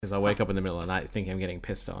because I wake up in the middle of the night thinking I'm getting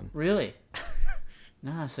pissed on. Really?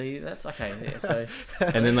 No, see, that's okay. Yeah, so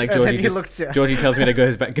And then like And Georgie, then Georgie tells me to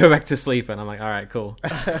go back to sleep, and I'm like, all right, cool.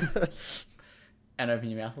 and open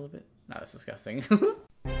your mouth a little bit. No, that's disgusting.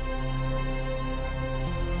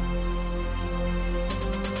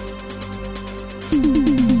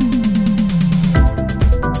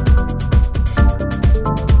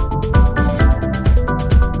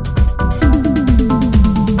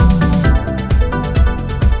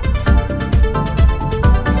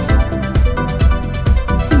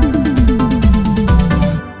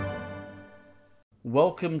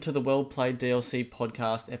 Welcome to the Well Played DLC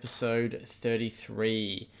podcast, episode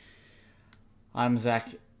 33. I'm Zach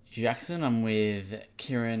Jackson. I'm with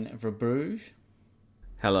Kieran Verbruge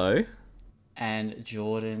Hello. and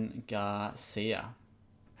Jordan Garcia.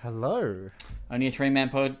 Hello. Only a three-man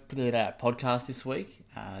podcast this week.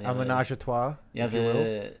 A menage a trois. The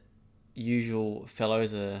other usual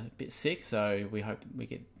fellows are a bit sick, so we hope we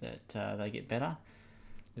get that they get better.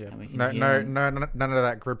 Yeah. And we can None of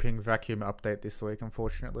that gripping vacuum update this week,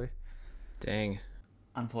 unfortunately. Dang.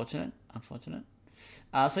 Unfortunate.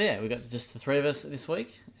 So yeah, we got just the three of us this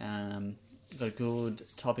week. Got a good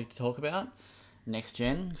topic to talk about. Next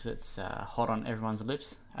gen, because it's hot on everyone's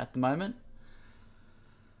lips at the moment.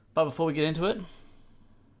 But before we get into it,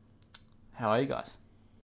 how are you guys?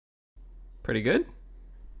 Pretty good.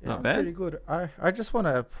 Yeah, Not I'm bad. Pretty good. I just want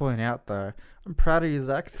to point out, though, I'm proud of you,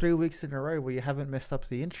 Zach. 3 weeks in a row where you haven't messed up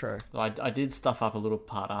the intro. I did stuff up a little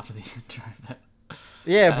part after the intro, but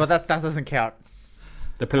Yeah, but that doesn't count.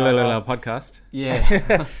 The podcast.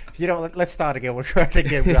 yeah. You know, let's start again. We'll try it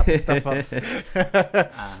again without the stuff up.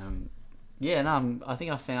 Yeah, no, I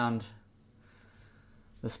think I found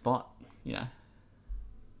the spot,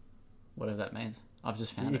 whatever that means. I've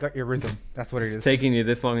just found You it. got your rhythm. That's what it It's is. taking you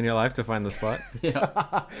this long in your life to find the spot.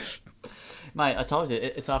 Yeah. Mate, I told you,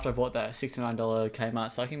 it's after I bought that $69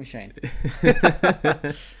 Kmart sucking machine.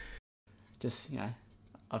 Just,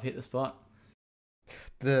 I've hit the spot.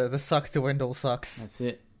 The suck to end all sucks. That's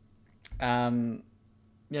it.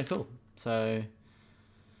 Yeah, cool. So,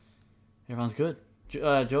 everyone's good.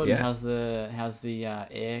 Jordan, Yeah. how's the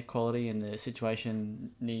air quality and the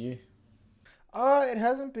situation near you? It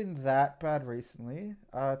hasn't been that bad recently.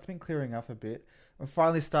 It's been clearing up a bit. I'm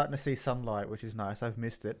finally starting to see sunlight, which is nice. I've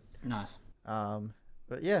missed it. Nice.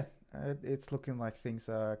 But yeah, it's looking like things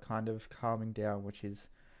are kind of calming down, which is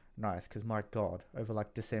nice. Because my God, over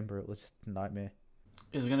like December, it was just a nightmare.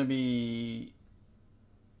 Is it going to be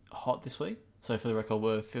hot this week? So for the record,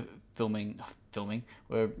 we're filming.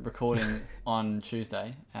 We're recording on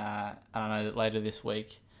Tuesday. I don't know that later this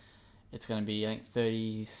week it's going to be, I think,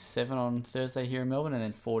 37 on Thursday here in Melbourne, and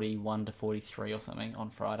then 41 to 43 or something on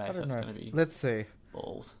Friday. I So don't it's know. going to be Let's see.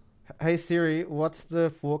 balls. Hey Siri, what's the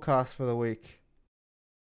forecast for the week?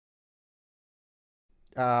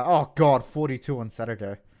 Oh God, 42 on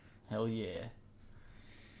Saturday. Hell yeah!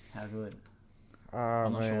 How good.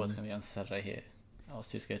 I'm not sure what's going to be on Saturday here. I was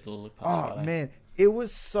too scared to look past Oh Friday. man, it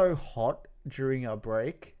was so hot during our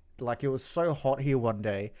break. Like, it was so hot here one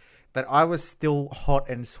day that I was still hot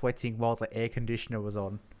and sweating while the air conditioner was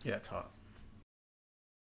on. Yeah, it's hot.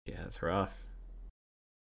 Yeah, it's rough.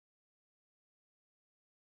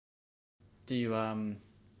 Do you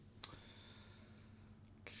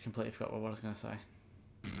completely forgot what I was going to say.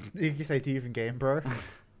 Did you say, do you even game, bro?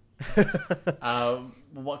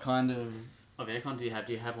 What kind of aircon do you have?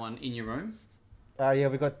 Do you have one in your room? Yeah,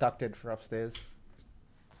 we got ducted for upstairs.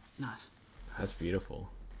 Nice. That's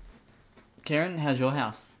beautiful. Karen, how's your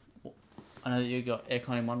house? I know that you got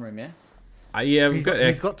aircon in one room, yeah? Yeah,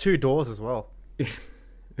 He's got two doors as well. we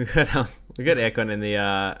got aircon in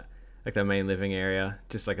the like the main living area,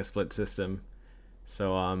 just like a split system.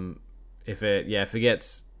 So if it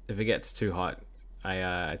gets too hot,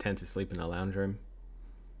 I tend to sleep in the lounge room.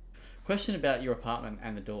 Question about your apartment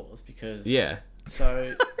and the doors, because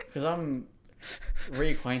because I'm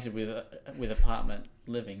reacquainted with apartment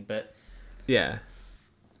living, but Yeah.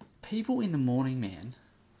 people in the morning, man,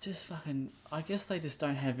 just fucking, I guess they just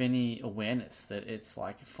don't have any awareness that it's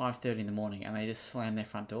like 5:30 in the morning and they just slam their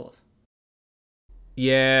front doors.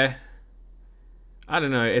 Yeah. I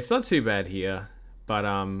don't know. It's not too bad here, but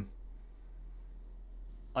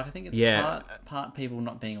Like, I think it's Yeah. part people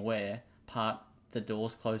not being aware, part the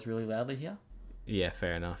doors close really loudly here. yeah,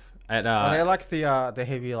 fair enough. Are they like the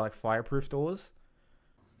heavy like fireproof doors?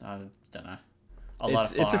 I don't know. I'll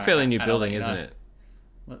light it's a fire fairly new and I'll let building, you isn't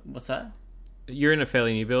know. it? What's that? You're in a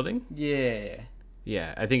fairly new building? Yeah.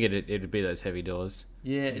 Yeah, I think it'd be those heavy doors.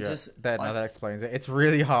 Yeah, it just... that explains it. It's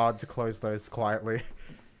really hard to close those quietly.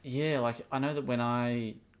 Yeah, like, I know that when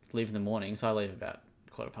I leave in the morning, so I leave about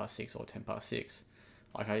 6:15 or 6:10,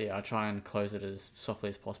 Like I try and close it as softly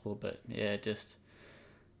as possible, but yeah, just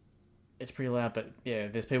it's pretty loud. But yeah,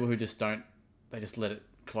 there's people who just don't. They just let it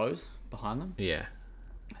close behind them. Yeah,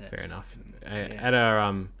 And fair enough.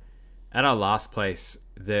 Yeah. At our last place,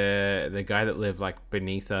 the guy that lived like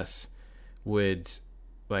beneath us would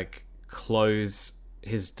like close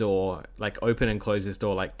his door, like open and close his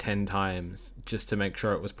door like 10 times just to make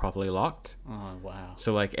sure it was properly locked. Oh wow!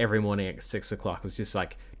 So like every morning at 6 o'clock it was just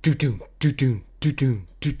like do doom do doom do doom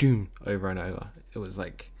do doom over and over. It was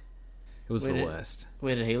like it was the worst.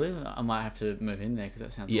 Where did he live? I might have to move in there because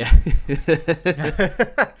that sounds Yeah.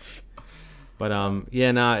 But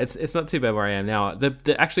yeah, no, it's not too bad where I am now.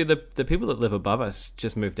 The people that live above us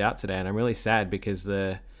just moved out today, and I'm really sad because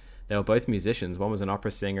they were both musicians. One was an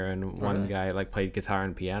opera singer, and one guy like played guitar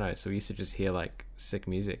and piano. So we used to just hear like sick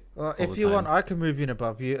music. Well, if you want, I can move in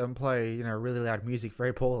above you and play, really loud music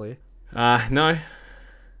very poorly. No,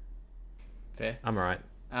 fair. I'm alright.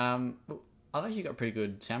 I've actually got pretty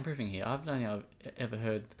good soundproofing here. I don't think I've ever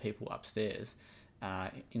heard the people upstairs,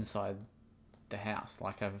 inside the house.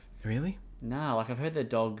 Like Really? I've heard their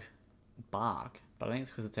dog bark, but I think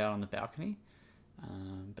it's because it's out on the balcony.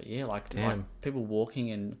 But yeah, like people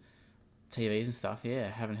walking and TVs and stuff. Yeah,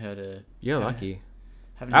 haven't heard a. You're lucky.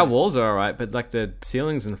 Our walls are alright, but like the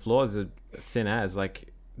ceilings and floors are thin as. Like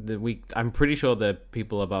I'm pretty sure the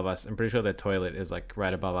people above us. I'm pretty sure their toilet is like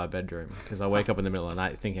right above our bedroom because I wake up in the middle of the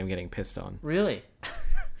night thinking I'm getting pissed on. Really?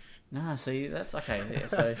 No, see, that's okay. Yeah,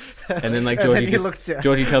 so and then like Georgie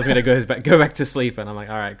tells me to go back to sleep, and I'm like,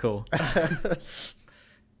 all right, cool.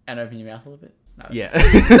 And open your mouth a little bit. No, yeah.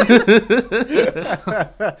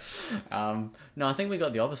 No, I think we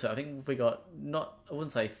got the opposite. I think we got I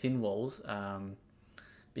wouldn't say thin walls. But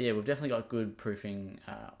yeah, we've definitely got good proofing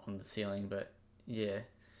on the ceiling. But yeah,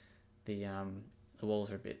 the walls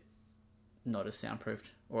are a bit not as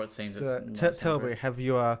soundproofed, or it seems So it's not tell me, have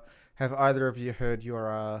either of you heard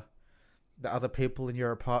your the other people in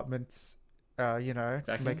your apartments,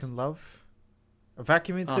 Vacuums? making love? A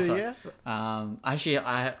vacuum into sorry. yeah? Actually,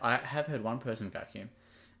 I have heard one person vacuum.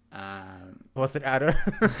 Was it Adam?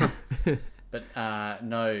 But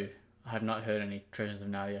no, I have not heard any treasures of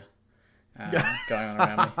Nadia going on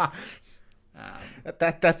around me.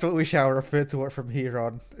 That's what we shall refer to it from here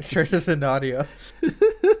on. Treasures of Nadia.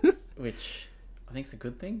 Which I think is a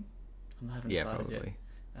good thing. I haven't Yeah, decided probably.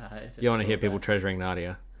 yet. You want to hear people treasuring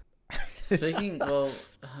Nadia? Speaking, well,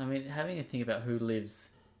 I mean, having a think about who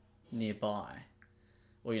lives nearby,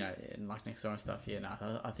 or and like next door and stuff. Yeah,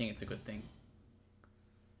 no, I think it's a good thing.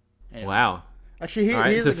 Anyway. Wow. Actually, All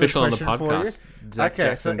right, here's it's official a on good the question for you. podcast. Zach Okay,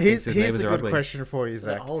 Jackson so thinks his here's neighbors a are good ugly. question for you,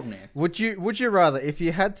 Zach. Old man. Would you rather, if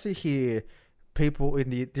you had to hear people in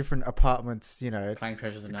the different apartments, Playing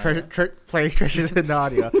treasures of Nadia. playing Treasures of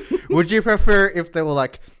Nadia, would you prefer if they were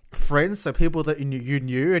like friends, so people that you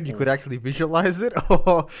knew and you could actually visualize it,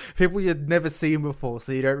 or people you'd never seen before,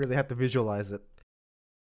 so you don't really have to visualize it?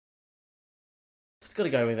 It's got to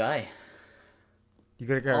go with A. You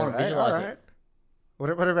gotta go. I wanna "Hey, visualize alright." What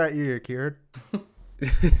about you, Kieran?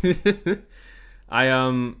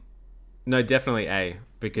 No, definitely A,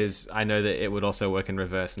 because I know that it would also work in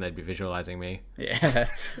reverse and they'd be visualizing me. Yeah,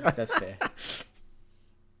 that's fair.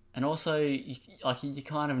 And also, you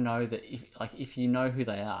kind of know that if you know who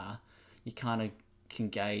they are, you kind of can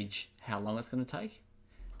gauge how long it's going to take.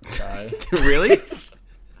 So Really?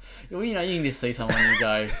 well, you can just see someone and you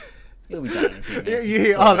go, "It'll be done in a few minutes."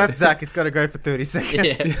 Yeah. Oh, that's Zach. It's got to go for 30 seconds.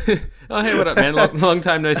 Yeah. Oh, hey, what up, man? Long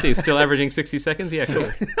time no see. Still averaging 60 seconds? Yeah,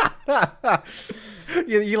 cool.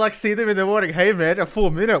 You like see them in the morning. Hey, man, a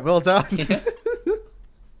full minute. Well done.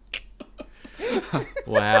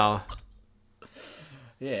 Wow.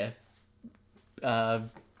 Yeah.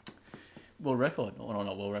 World record, or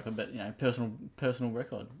not world record, but personal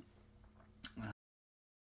record.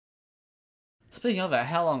 Speaking of that,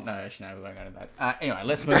 how long? No, actually, no, we won't go to that. Anyway,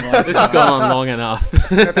 let's move on. This has gone on long enough.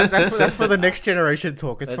 That's for the next generation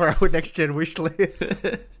talk. It's for our next gen wish list.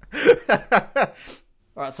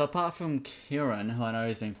 All right. So apart from Kieran, who I know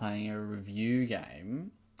has been playing a review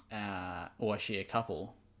game, or actually a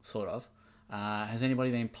couple, sort of. Has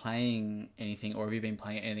anybody been playing anything, or have you been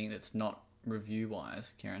playing anything that's not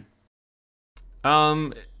review-wise, Kieran?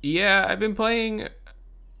 Yeah, I've been playing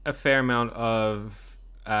a fair amount of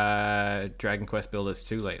Dragon Quest Builders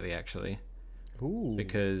 2 lately, actually. Ooh.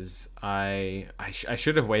 Because I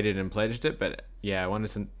should have waited and pledged it, but yeah, I wanted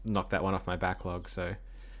to knock that one off my backlog, so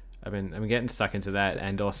I'm getting stuck into that,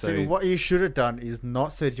 and also So what you should have done is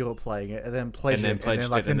not said you were playing it, and then pledged and then it, pledged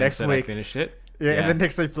and then like it, the and then next said week, I finished it. yeah, and then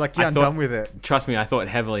next week, like, yeah, I'm thought- done with it. Trust me, I thought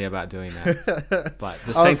heavily about doing that, but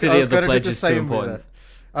the I was sanctity of the gonna do pledge the is too same with important. it.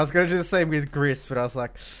 I was going to do the same with Gris, but I was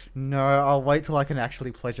like, no, I'll wait till I can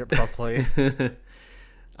actually pledge it properly.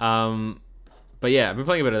 But yeah, I've been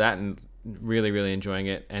playing a bit of that and really, really enjoying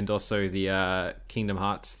it. And also the Kingdom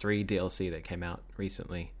Hearts 3 DLC that came out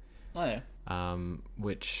recently. Oh yeah.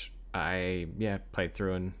 Which I played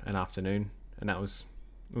through in an afternoon, and it was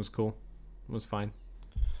cool. It was fine.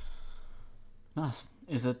 Nice.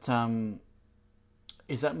 Is it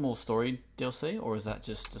is that more story DLC, or is that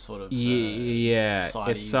just a sort of yeah?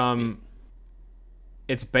 sidey bit?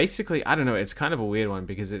 It's basically, I don't know. It's kind of a weird one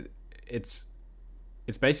because it's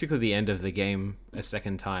basically the end of the game a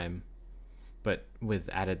second time, but with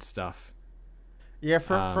added stuff. Yeah,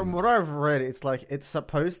 from what I've read, it's like it's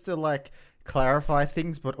supposed to like clarify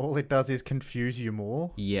things, but all it does is confuse you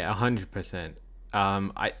more. Yeah, 100%.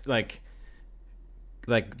 I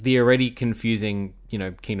like the already confusing,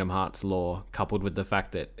 Kingdom Hearts lore, coupled with the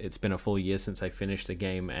fact that it's been a full year since I finished the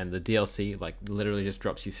game, and the DLC like literally just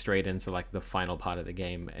drops you straight into like the final part of the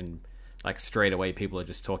game, and like straight away people are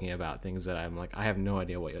just talking about things that I'm like, I have no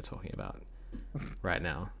idea what you're talking about right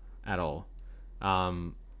now at all.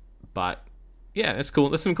 But yeah, it's cool.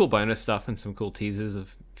 There's some cool bonus stuff and some cool teasers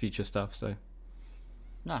of future stuff. So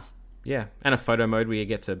Nice. yeah, and a photo mode where you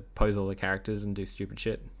get to pose all the characters and do stupid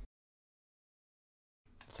shit.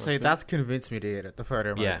 So See, it's good. that's convinced me to get it. The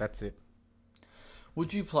photo mode, Yeah. that's it.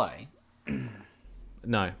 Would you play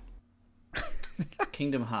No.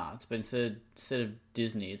 Kingdom Hearts, but instead of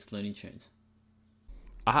Disney, it's Looney Tunes?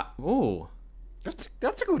 Ooh.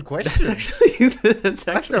 That's a good question. That's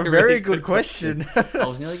actually a a very really good question. I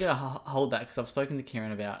was nearly going to hold that because I've spoken to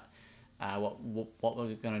Kieran about what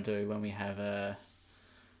we're going to do when we have a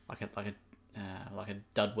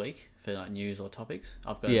dud week for like news or topics.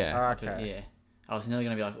 I've got Yeah. Okay. yeah. I was nearly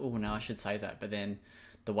going to be like, oh no, I should say that, but then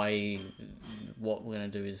the way what we're going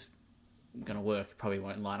to do is going to work probably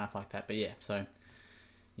won't line up like that. But yeah, so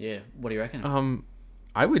yeah, what do you reckon?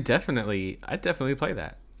 I'd definitely play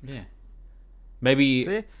that. Yeah. Maybe.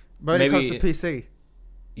 See? But it comes to Maybe- PC.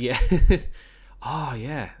 Yeah. Oh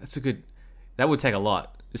yeah, that's a good. That would take a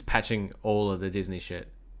lot. Just patching all of the Disney shit,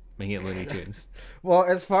 making it Looney Tunes. Well,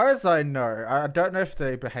 as far as I know, I don't know if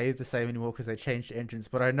they behave the same anymore because they changed engines,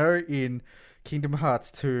 but I know in Kingdom Hearts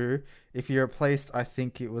 2, if you replaced, I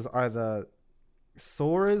think it was either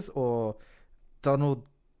Sora's or Donald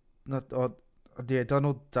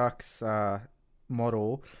Duck's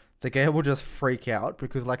model, the game will just freak out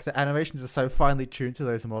because like the animations are so finely tuned to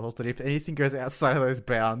those models that if anything goes outside of those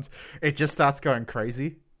bounds, it just starts going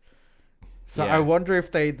crazy. So Yeah. I wonder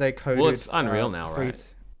if they coded. Well, it's Unreal now, 3 right?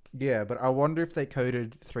 Yeah, but I wonder if they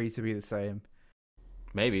coded 3 to be the same.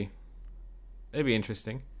 Maybe. It'd be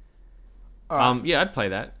interesting. Alright. Yeah, I'd play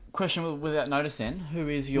that. Question without notice then. Who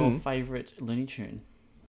is your Hmm. favourite Looney Tune?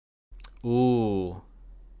 Ooh.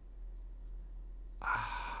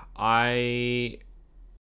 I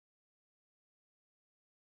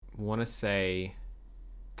want to say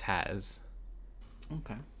Taz,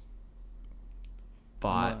 Okay.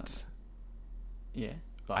 but Yeah.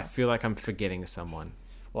 I But, feel like I'm forgetting someone.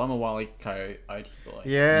 well, I'm a Wile E. Coyote boy.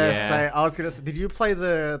 Yeah, Yeah. so I was gonna say, did you play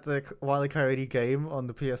the Wile E. Coyote game on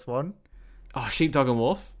the PS1? Oh, Sheepdog and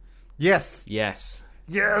Wolf? Yes, Yes.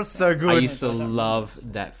 yes, so I good. used to I don't remember. love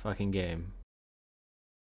that fucking game.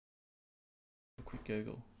 Quick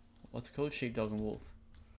Google. What's it called? Sheepdog and Wolf.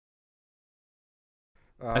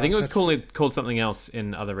 I think it was called something else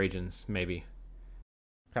in other regions, maybe.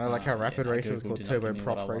 kind of like how Rapid yeah, Racer was Google called did not give Turbo me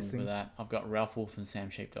what I Prop wanted Racing. with that. I've got Ralph Wolf and Sam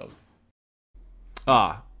Sheepdog.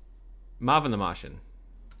 Marvin the Martian.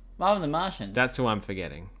 Marvin the Martian. That's who I'm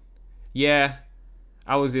forgetting. Yeah,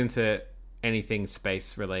 I was into anything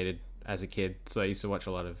space related as a kid, so I used to watch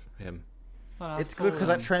a lot of him. Well, It's good because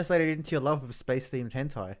that translated into your love of space themed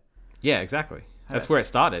hentai. Yeah, exactly. That's about- where it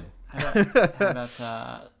started. How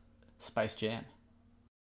about Space Jam?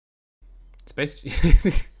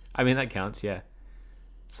 Space. I mean, that counts. Yeah,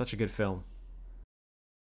 such a good film.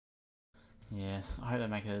 Yes, I hope they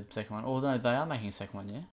make a second one. Although they are making a second one,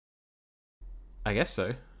 yeah. I guess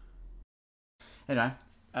so. Anyway,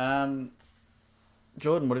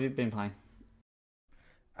 Jordan, what have you been playing?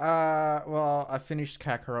 Well, I finished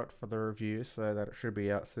Kakarot for the review, so that it should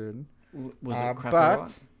be out soon. Was it crap? but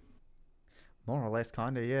Alright? more or less,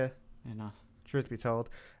 kinda, yeah. Yeah, nice. Truth be told.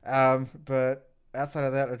 But outside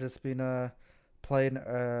of that, I've just been playing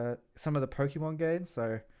some of the Pokemon games.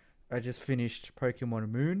 So I just finished Pokemon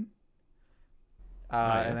Moon.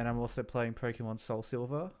 yeah. And then I'm also playing Pokemon Soul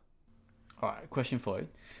Silver. Alright, question for you.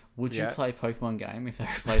 Would you Yeah. play Pokemon game if they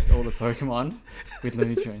replaced all the Pokemon with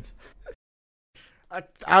Looney Tunes?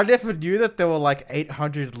 I never knew that there were like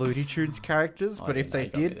 800 Looney Tunes characters, Oh, but yeah, if no, they you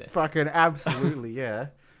got me did, there. fucking absolutely, yeah.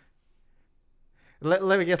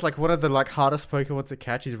 let me guess. Like one of the like hardest Pokemon to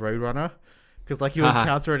catch is Roadrunner, because like you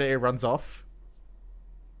encounter it and it runs off.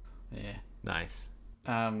 Yeah. Nice.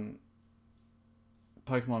 Pokemon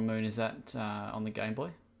Moon, is that on the Game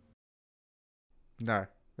Boy? No,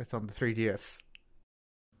 it's on the 3DS.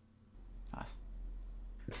 Nice.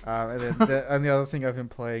 And then the only other thing I've been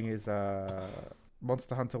playing is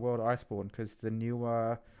Monster Hunter World Iceborne, because the new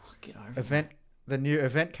Get over the new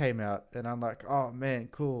event came out, and I'm like, oh man,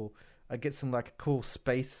 cool. I get some like cool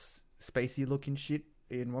spacey looking shit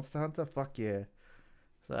in Monster Hunter. Fuck yeah!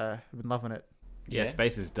 So I've been loving it. Yeah,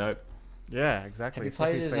 space is dope. Yeah, exactly. Have you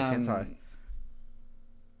played It's as hentai.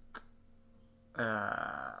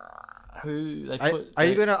 who they Are put?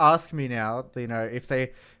 you going to ask me now? You know, if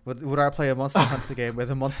they would I play a Monster Hunter game where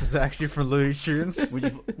the monsters are actually from Looney Tunes?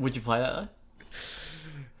 Would you play that though?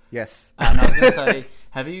 Yes. And I was going to say,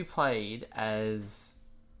 have you played as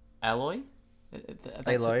Aloy?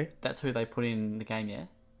 Aloy? That's who they put in the game, yeah?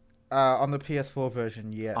 On the PS4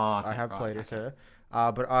 version, yes. Oh, okay, I have right, played as okay.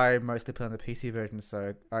 her. But I mostly play on the PC version,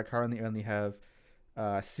 so I currently only have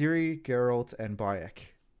Ciri, Geralt, and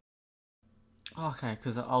Bayek. Oh, okay,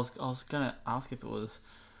 because I was going to ask if it was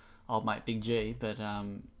old mate Big G, but I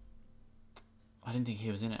didn't think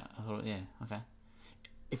he was in it. I thought, yeah, okay.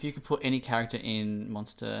 If you could put any character in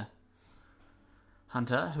Monster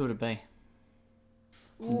Hunter, who would it be?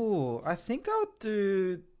 Ooh, I think I would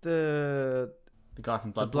do the The guy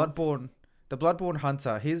from the Bloodborne? Bloodborne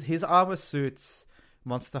Hunter. His armor suits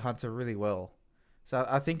Monster Hunter really well, so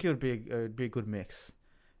I think it would be a good mix.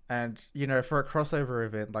 And you know, for a crossover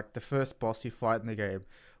event, like the first boss you fight in the game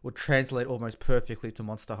would translate almost perfectly to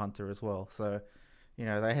Monster Hunter as well. So, you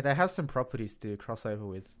know, they have some properties to crossover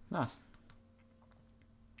with. Nice.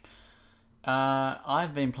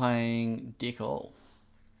 I've been playing Dick All.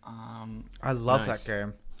 I love Nice. that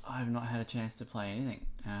game. I have not had a chance to play anything.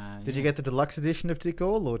 Did you get the deluxe edition of Dick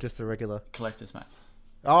All or just the regular? Collector's, mate?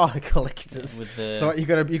 Oh, Yeah, collectors. with the So you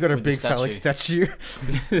got a with the big phallic statue.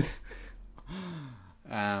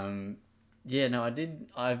 Yeah, no, I did.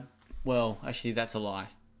 Well, actually, that's a lie.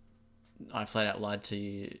 I flat out lied to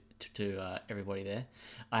you, to everybody there.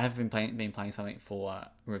 I have been playing something for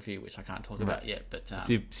review, which I can't talk about yet. But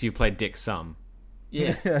So you played Dick Sum.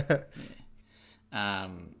 yeah.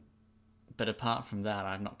 But apart from that,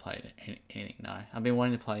 I've not played anything. No, I've been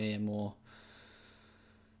wanting to play more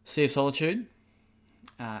Sea of Solitude,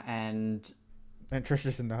 and And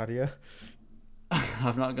Treasures and Nadia.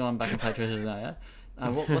 I've not gone back and played Treasures of Nadia.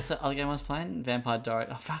 What's the other game I was playing? Vampire Diaries.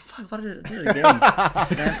 Oh, fuck, what did I do again?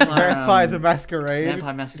 Vampire the Masquerade.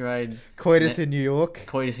 Vampire Masquerade. Coitus in New York.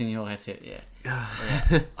 Coitus in New York, that's it, yeah.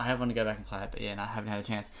 Yeah. I have wanted to go back and play it, but yeah, no, I haven't had a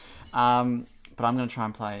chance. But I'm going to try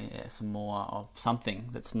and play some more of something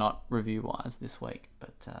that's not review-wise this week.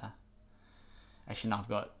 But actually, no, I've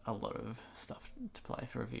got a lot of stuff to play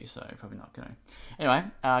for review, so probably not going to. Anyway,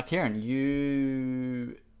 Kieran,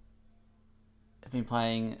 you have been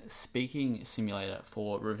playing Speaking Simulator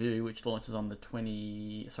for review, which launches on the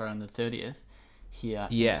 30th here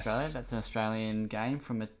in Australia. That's an Australian game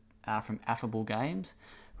from Affable Games,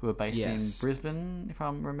 who are based in Brisbane, if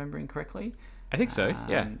I'm remembering correctly. I think so.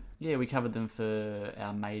 Yeah. Yeah, we covered them for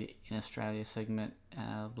our Made in Australia segment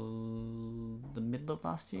the middle of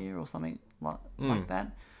last year or something like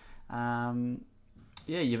that.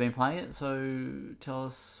 Yeah, you've been playing it, so tell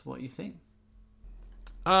us what you think.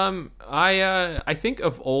 I think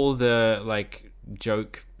of all the like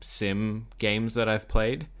joke sim games that I've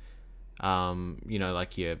played, you know,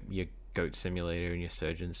 like your Goat Simulator and your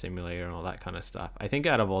Surgeon Simulator and all that kind of stuff. I think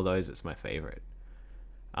out of all those, it's my favorite.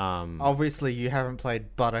 Obviously, you haven't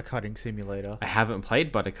played Butter Cutting Simulator. I haven't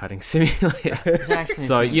played Butter Cutting Simulator, It's actually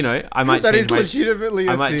so you know, I might That change is my legitimately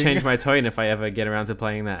a I might thing. change my tone if I ever get around to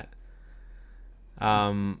playing that.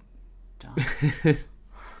 dumb.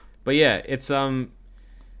 But yeah, it's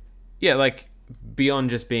yeah, like beyond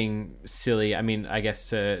just being silly. I mean, I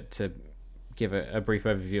guess to give a brief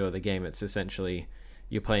overview of the game, it's essentially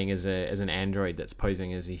you're playing as an android that's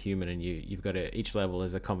posing as a human, and you've got each level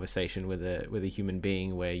is a conversation with a human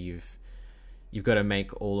being where you've got to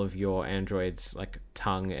make all of your androids like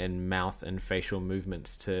tongue and mouth and facial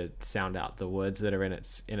movements to sound out the words that are in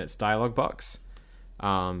its dialogue box.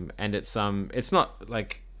 And it's not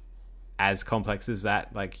like as complex as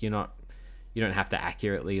that. Like you don't have to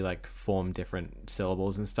accurately like form different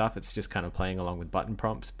syllables and stuff. It's just kind of playing along with button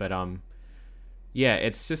prompts. But yeah,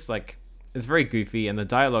 it's just like it's very goofy, and the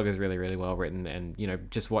dialogue is really, really well written. And you know,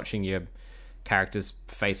 just watching your character's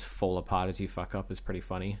face fall apart as you fuck up is pretty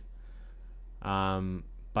funny.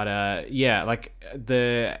 But yeah, like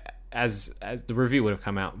as the review would have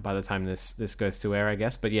come out by the time this goes to air, I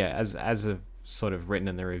guess. But yeah, as a sort of written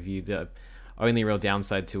in the review, only real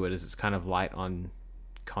downside to it is it's kind of light on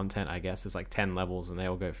content, I guess. There's like 10 levels and they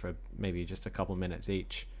all go for maybe just a couple minutes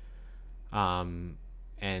each. And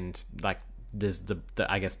like there's the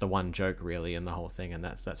I guess the one joke really in the whole thing, and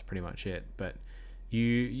that's pretty much it. But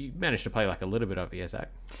you managed to play like a little bit of it, Zach?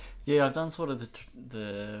 Yeah, I've done sort of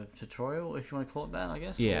the tutorial, if you want to call it that, I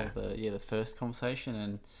guess. Yeah. Or the first conversation,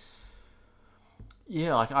 and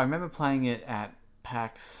yeah, like I remember playing it at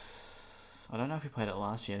PAX. I don't know if we played it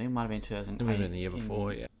last year. I think it might have been 2008. It might have been the year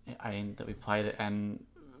before, yeah. That we played it, and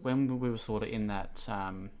when we were sort of in that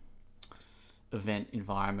event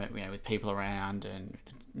environment, with people around and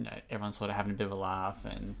everyone sort of having a bit of a laugh,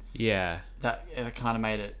 and yeah, that it kind of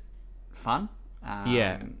made it fun.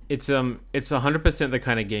 Yeah, it's 100% the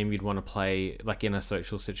kind of game you'd want to play like in a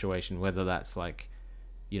social situation, whether that's like,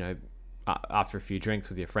 after a few drinks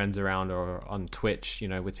with your friends around, or on Twitch,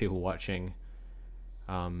 with people watching.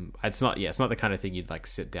 It's not the kind of thing you'd like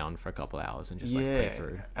sit down for a couple of hours and just like play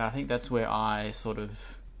through. And I think that's where I sort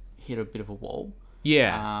of hit a bit of a wall.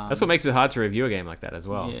 Yeah, that's what makes it hard to review a game like that as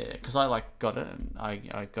well. Yeah, because I like got it, and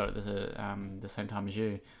I got it the same time as you.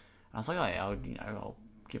 And I was like, I'll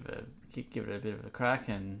give it a bit of a crack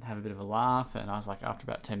and have a bit of a laugh. And I was like, after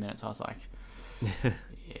about 10 minutes, I was like,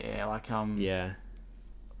 yeah, like I'm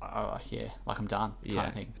done, kind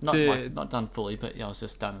of thing. Not done fully, but I was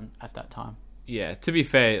just done at that time. Yeah, to be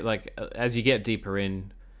fair, like as you get deeper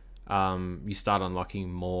in, you start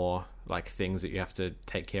unlocking more like things that you have to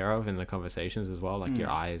take care of in the conversations as well, like your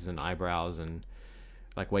eyes and eyebrows and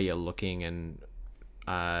like where you're looking and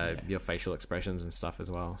your facial expressions and stuff as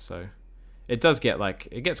well. So it does get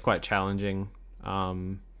it gets quite challenging,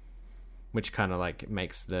 which kind of like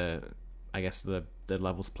makes the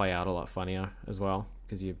levels play out a lot funnier as well,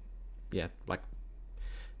 because like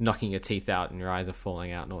knocking your teeth out and your eyes are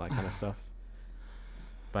falling out and all that kind of stuff.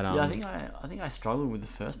 But I think I struggled with the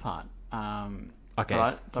first part.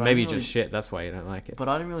 Okay, but maybe just shit. That's why you don't like it. But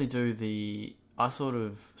I didn't really do I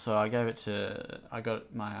gave it to. I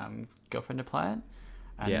got my girlfriend to play it,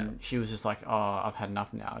 and she was just like, "Oh, I've had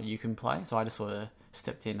enough now. You can play." So I just sort of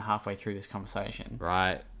stepped in halfway through this conversation.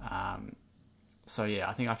 Right. So yeah,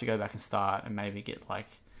 I think I have to go back and start and maybe get like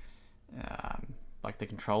the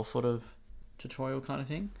control sort of tutorial kind of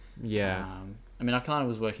thing. Yeah. I mean, I kind of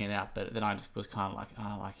was working it out, but then I just was kind of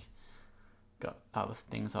like, got other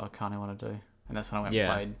things I kind of want to do, and that's when I went and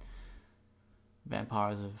played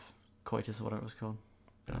Vampires of Coitus, or whatever it was called.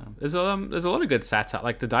 There's a lot of good satire.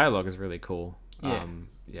 Like the dialogue is really cool. Yeah.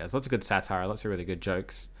 There's lots of good satire, lots of really good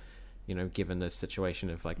jokes. Given the situation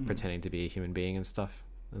of like pretending to be a human being and stuff,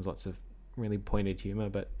 there's lots of really pointed humor.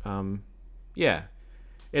 But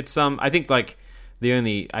it's I think like the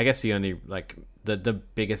only like the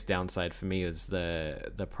biggest downside for me is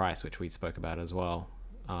the price, which we spoke about as well.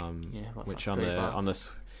 Which like on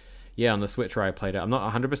the Switch where I played it, I'm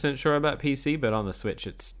not 100% sure about PC, but on the Switch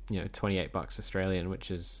it's $28 Australian,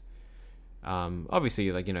 which is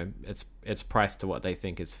obviously like it's priced to what they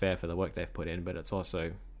think is fair for the work they've put in, but it's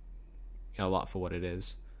also a lot for what it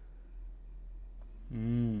is.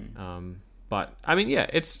 But I mean,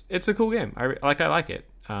 it's a cool game. I like it,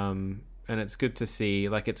 and it's good to see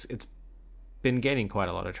like it's been gaining quite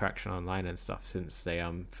a lot of traction online and stuff since they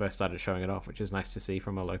first started showing it off, which is nice to see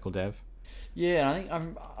from a local dev. Yeah, I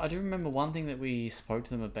think I do remember one thing that we spoke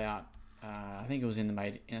to them about. I think it was in the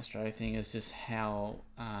Made in Australia thing, is just how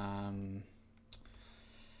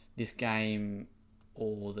this game,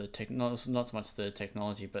 or not so much the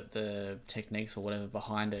technology, but the techniques or whatever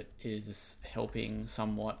behind it, is helping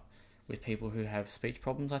somewhat with people who have speech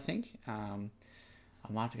problems. I think I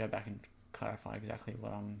might have to go back and clarify exactly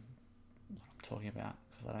what I'm talking about,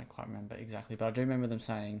 because I don't quite remember exactly, but I do remember them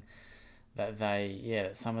saying that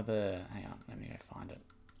some of the hang on, let me go find it.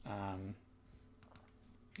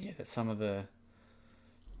 That some of the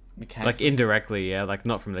mechanics, like indirectly, like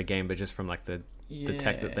not from the game, but just from like the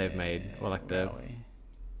tech that they've made, or like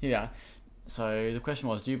yeah. So the question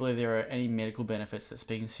was, do you believe there are any medical benefits that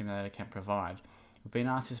Speaking Simulator can provide? We've been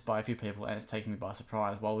asked this by a few people, and it's taken me by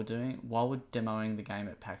surprise. While we're demoing the game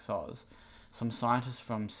at PAX Oz, some scientists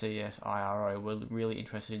from CSIRO were really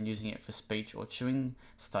interested in using it for speech or chewing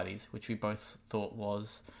studies, which we both thought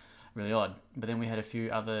was really odd. But then we had a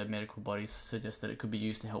few other medical bodies suggest that it could be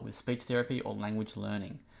used to help with speech therapy or language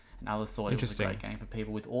learning, and others thought it was a great game for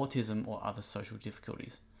people with autism or other social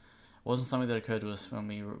difficulties. It wasn't something that occurred to us when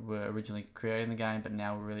we were originally creating the game, but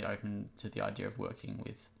now we're really open to the idea of working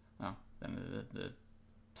with... Oh, then the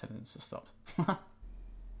sentence just stopped.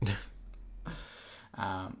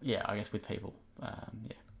 I guess with people.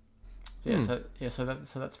 So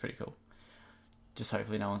that's pretty cool. Just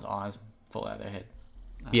hopefully no one's eyes fall out of their head.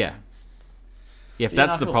 Yeah, if Yeah,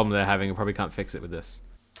 that's no, the cool. problem they're having, I probably can't fix it with this.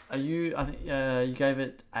 Are you? I think you gave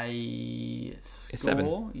it a score. 7.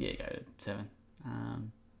 Yeah, you gave it 7.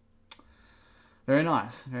 Very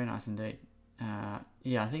nice indeed.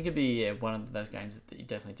 Yeah, I think it'd be one of those games that you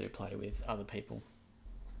definitely do play with other people.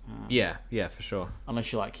 Yeah, for sure.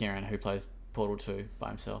 Unless you like Kieran, who plays Portal 2 by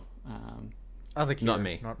himself. Other Kieran, Not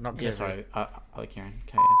me. Not Yeah, Kieran. sorry, other Kieran,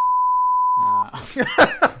 KS.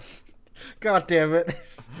 God damn it.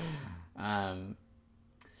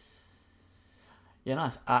 Yeah,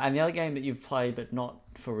 nice. And the other game that you've played, but not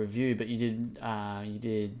for review, but you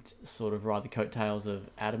did sort of ride the coattails of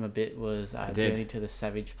Adam a bit, was did. Journey to the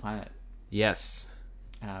Savage Planet, Yes.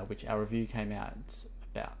 which our review came out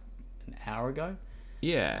about an hour ago.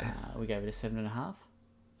 Yeah. We gave it a 7.5,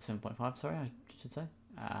 7.5. Sorry, I should say.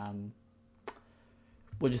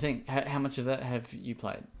 What do you think? How much of that have you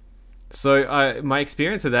played? So my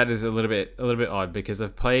experience of that is a little bit odd because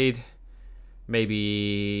I've played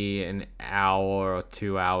maybe an hour or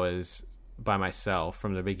 2 hours by myself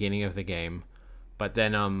from the beginning of the game, but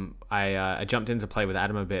then I jumped in to play with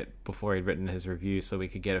Adam a bit before he'd written his review, so we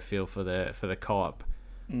could get a feel for the co-op.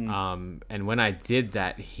 And when I did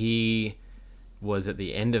that, he was at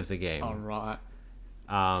the end of the game. Oh, right.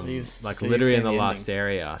 Like you've literally in seen the the last ending.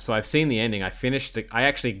 area. So I've seen the ending. I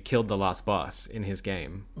actually killed the last boss in his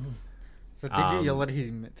game. So did you yell at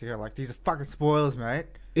him to go like, these are fucking spoilers, mate?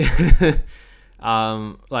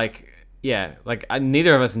 Neither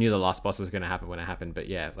of us knew the last boss was going to happen when it happened, but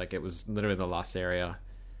yeah, like it was literally the last area.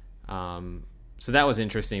 So that was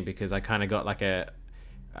interesting because I kind of got like a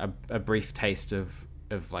brief taste of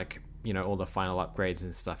like, you know, all the final upgrades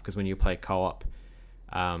and stuff. Because when you play co-op,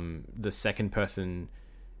 the second person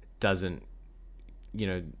doesn't, you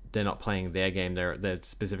know, they're not playing their game. They're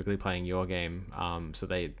specifically playing your game. So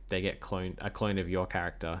they get a clone of your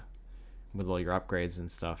character with all your upgrades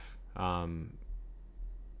and stuff.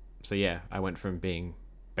 So yeah, I went from being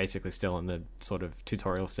basically still in the sort of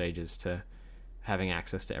tutorial stages to having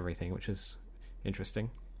access to everything, which is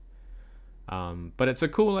interesting. But it's a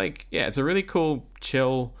cool, like, yeah, it's a really cool,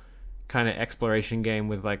 chill kind of exploration game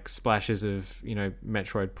with like splashes of, you know,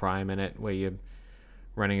 Metroid Prime in it, where you're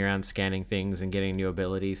running around scanning things and getting new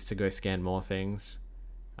abilities to go scan more things.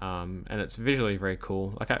 And it's visually very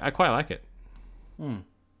cool. Like I quite like it.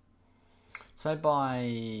 It's made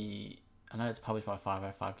by... I know it's published by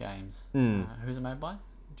 505 Games. Who's it made by? Do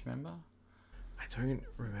you remember? I don't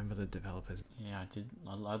remember the developers. Yeah, I did.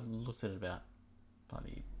 I looked at it about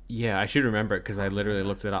bloody... Yeah, I should remember it because I literally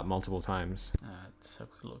looked it up multiple times. Let's have a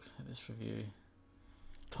quick look at this review.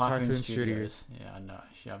 Typhoon Typhoon Studios. Studios. Yeah, I know.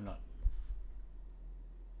 Actually, I've not...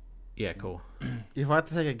 Yeah, cool. If I had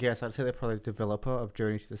to take a guess, I'd say they're probably the developer of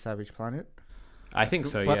Journey to the Savage Planet. I think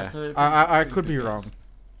so, But- yeah. That's a I pretty could be good wrong. guess.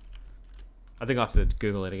 I think I'll have to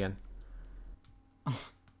Google it again.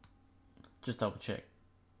 Just double check.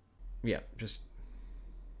 Yeah,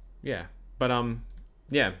 but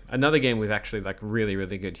yeah, another game with actually like really,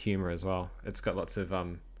 really good humor as well. It's got lots of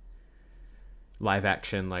live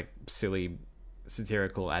action, like silly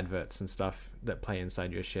satirical adverts and stuff that play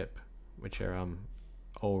inside your ship, which are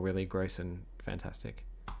all really gross and fantastic.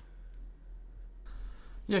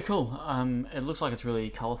 Yeah, cool. It looks like it's really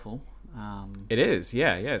colourful. It is,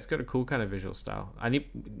 yeah, it's got a cool kind of visual style.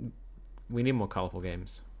 We need more colorful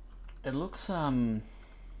games. It looks nah,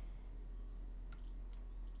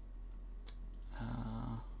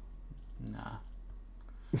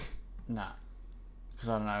 because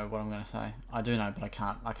I don't know what I'm going to say. I do know, but I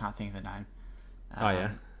can't think of the name. Oh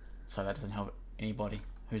yeah, So that doesn't help anybody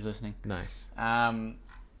who's listening. nice.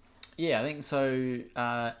 Yeah, I think so.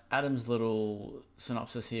 Adam's little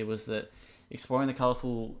synopsis here was that exploring the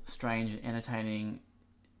colourful, strange, and entertaining.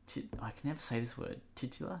 I can never say this word.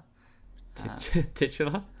 Titular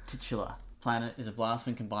planet is a blast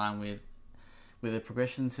when combined with a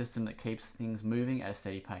progression system that keeps things moving at a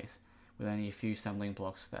steady pace, with only a few stumbling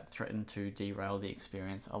blocks that threaten to derail the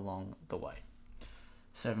experience along the way.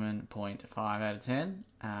 7.5 out of 10.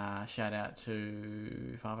 Shout out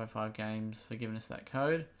to 505 Games for giving us that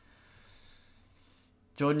code.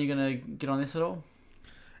 Jordan, you gonna get on this at all?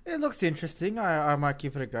 It looks interesting. I might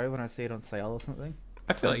give it a go when I see it on sale or something.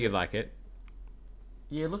 I feel like you'd like it.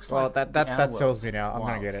 Yeah, it looks Well, like that the Outer sells me Worlds now. I'm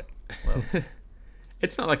gonna Wilds. get it. Well,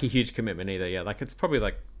 It's not like a huge commitment either. Yeah, like it's probably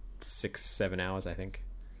like 6-7 hours, I think.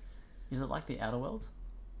 is it like the Outer Worlds?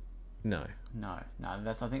 No, No.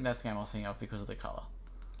 I think that's the game I was thinking of because of the color.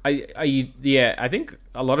 I think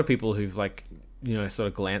a lot of people who've like, you know, sort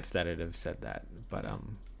of glanced at it have said that, but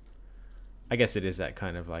I guess it is that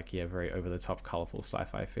kind of like, yeah, very over the top, colorful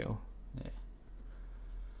sci-fi feel. Yeah.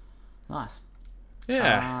 Nice.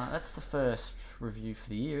 Yeah, That's the first review for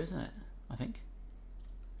the year, isn't it? I think.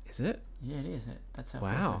 Is it? Yeah, it is. That's our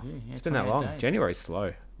Wow. first review. Yeah, It's been that 28 long. days. January's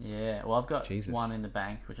slow. Yeah, well, I've got Jesus. one in the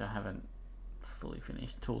bank which I haven't fully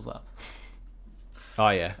finished. Tools Up. Oh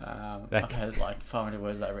yeah. That- I've had like 500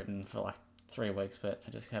 words that I've written for like 3 weeks, but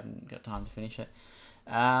I just haven't got time to finish it.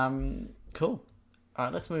 Cool. All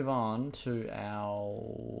right, let's move on to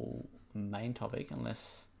our main topic.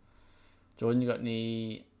 Unless Jordan, you got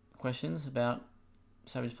any questions about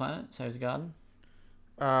Savage Planet, Savage Garden?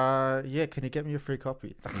 Yeah, can you get me a free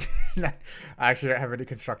copy? No, I actually don't have any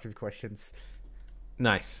constructive questions.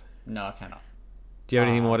 Nice. No, I cannot. Do you have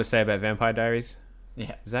anything more to say about Vampire Diaries,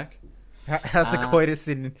 Yeah. Zach? How's the coitus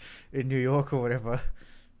in New York or whatever?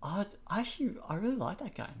 I really like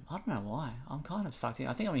that game. I don't know why. I'm kind of sucked in.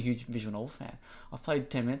 I think I'm a huge visual novel fan. I've played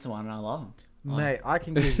 10 minutes of one and I love them. Mate, I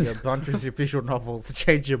can give you a bunch of visual novels to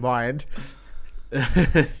change your mind. I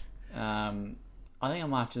think I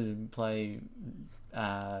might have to play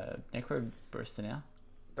Necro Barista now.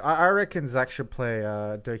 I reckon Zach should play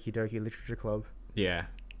Doki Doki Literature Club. Yeah.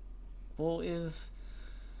 Well, would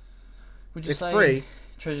you It's say free.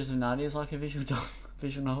 Treasures of Narnia is like a visual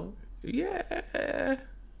novel? Yeah.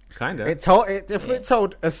 Kinda. It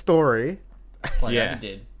told a story. Like Yeah. as it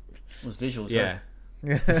did. It was visual too. yeah.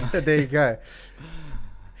 There you go.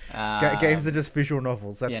 Games are Um, just visual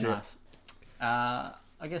novels. That's yeah, it. nice.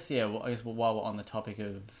 I guess while we're on the topic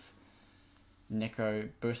of Necro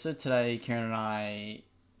Barista, today Kieran and I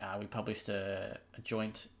we published a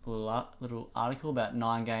joint little article about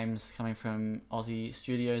 9 games coming from Aussie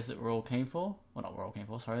studios that we're all keen for. Well, not we're all keen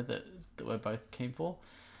for, sorry, that we're both keen for.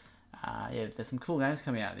 Yeah, there's some cool games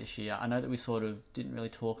coming out this year. I know that we sort of didn't really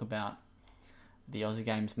talk about the Aussie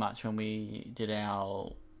games much when we did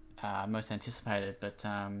our most anticipated, but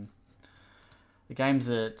the games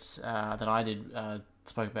that I did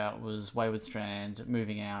spoke about was Wayward Strand,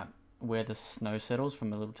 Moving Out, Where the Snow Settles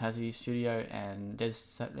from a little Tassie studio, and Dead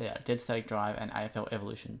Static Drive and AFL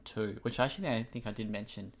Evolution 2, which actually I think I did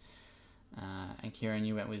mention. And Kieran,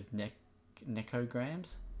 you went with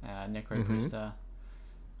Necrograms, Necro Barista,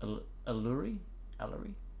 Alluri.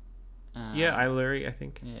 Yeah, Iluri, I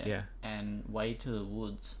think. Yeah. Yeah. And Way to the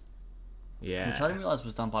Woods, Yeah. which I didn't realize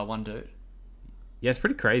was done by one dude. Yeah, it's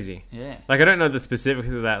pretty crazy. Yeah. Like I don't know the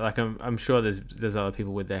specifics of that. Like I'm sure there's other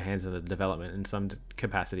people with their hands on the development in some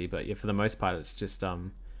capacity, but yeah, for the most part, it's just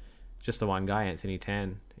the one guy, Anthony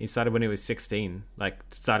Tan. He started when he was 16. Like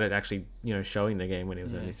started actually showing the game when he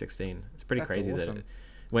was only 16. It's pretty That's crazy that awesome. it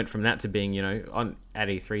went from that to being on at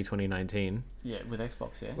E3 2019. Yeah, with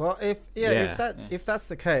Xbox, yeah. Well, Yeah. if that's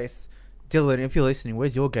the case, Dylan, if you're listening,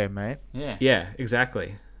 where's your game, mate? Yeah. Yeah,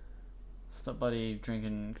 exactly. Stop buddy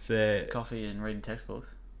drinking It's coffee and reading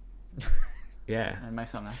textbooks yeah. and make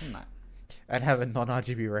something happen, mate. And have a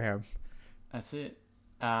non-RGB RAM. That's it.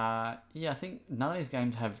 Yeah, I think none of these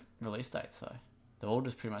games have release dates, though. They've all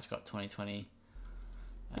just pretty much got 2020.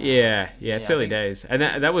 Yeah, it's I early think- days, and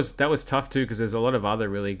that was tough too because there's a lot of other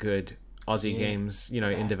really good Aussie Yeah. games,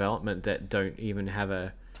 in development that don't even have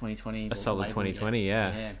a 2020. A solid label 2020,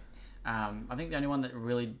 yet. yeah. I think the only one that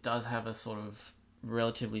really does have a sort of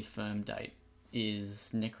relatively firm date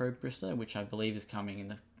is Necro Barista, which I believe is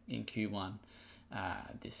coming in Q1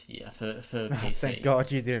 this year for PC. Thank God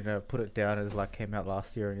you didn't put it down as like came out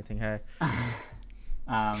last year or anything. Hey,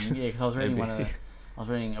 Yeah, because I was reading Maybe. I was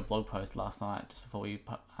reading a blog post last night just before we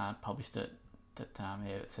published it. That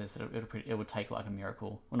it says that it would take like a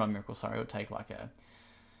miracle. Well, not a miracle. Sorry, it would take like a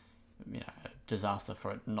a disaster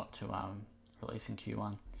for it not to release in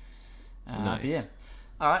Q1. But Nice. yeah.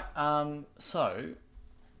 All right. So,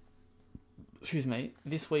 excuse me.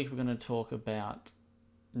 This week we're going to talk about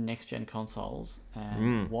next gen consoles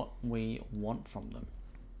and what we want from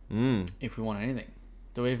them. If we want anything,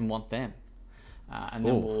 do we even want them? And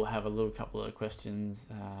then Ooh. we'll have a little couple of questions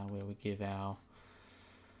where we give our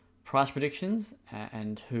price predictions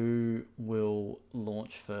and who will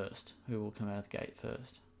launch first, who will come out of the gate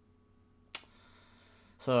first.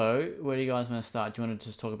 So, where do you guys want to start? Do you want to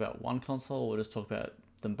just talk about one console, or just talk about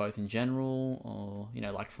them both in general,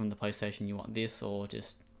 or like from the PlayStation, you want this, or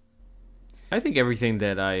just I think everything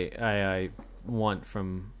that I want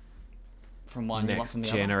from from one you want next from the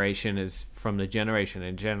generation is from the generation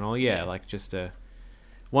in general. Yeah, like just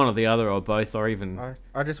one or the other or both or even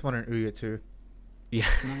I just want an Ouya too. yeah.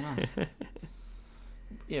 other? No, nice.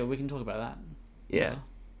 Yeah, we can talk about that. Yeah.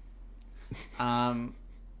 All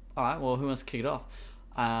right. Well, who wants to kick it off?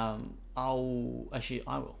 I will,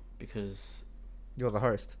 because You're the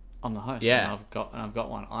host. I'm the host. Yeah. And I've got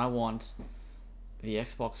one. I want the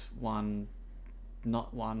Xbox One,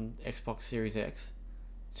 not one Xbox Series X,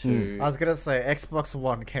 to I was gonna say Xbox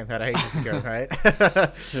One came out ages ago, right?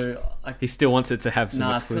 to like, He still wants it to have some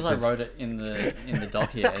nah, it's because exclusives. I wrote it in the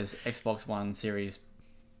doc here as Xbox One Series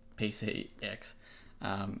PC X,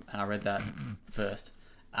 and I read that first.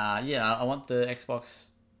 Yeah, I want the Xbox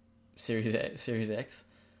Series X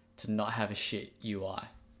to not have a shit UI.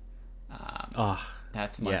 Oh,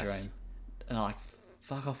 That's my yes. dream. And I like,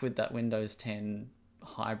 fuck off with that Windows 10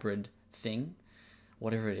 hybrid thing.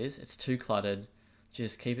 Whatever it is, it's too cluttered.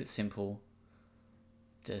 Just keep it simple.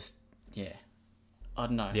 Just, yeah. I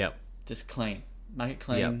don't know. Yep. Just clean. Make it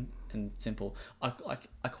clean Yep. and simple. I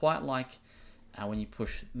quite like when you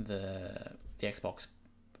push the Xbox,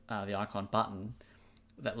 the icon button,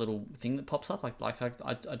 that little thing that pops up.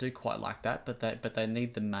 I do quite like that, but they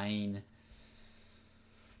need the main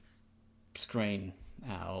screen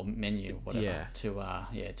or menu, whatever,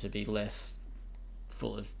 Yeah. to be less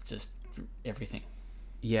full of just everything.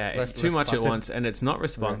 Yeah, it's Less- too less much at cluttered. once, and it's not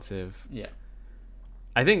responsive. Yeah.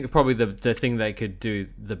 I think probably the thing they could do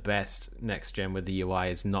the best next gen with the UI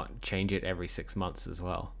is not change it every 6 months as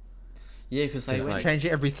well. Yeah, because they It's went, like- Change it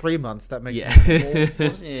every 3 months. That makes Yeah.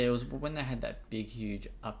 it was when they had that big, huge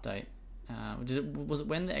update. Was it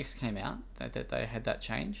when the X came out that they had that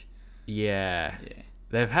change? Yeah. Yeah.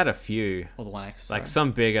 They've had a few, Or the One X. like sorry.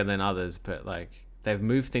 some bigger than others, but like they've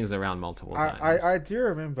moved things around multiple times. I do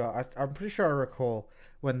remember. I'm pretty sure I recall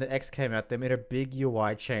when the X came out, they made a big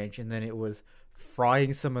UI change, and then it was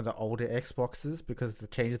frying some of the older Xboxes because of the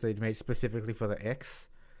changes they'd made specifically for the X.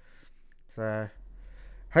 So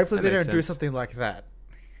hopefully That they makes don't do sense. something like that.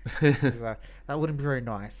 'Cause, that wouldn't be very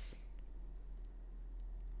nice.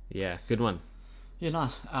 Yeah, good one. Yeah,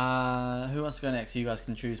 nice. Who wants to go next? You guys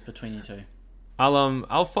can choose between you two.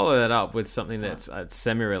 I'll follow that up with something that's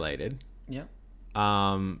semi-related. Yep.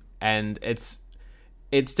 And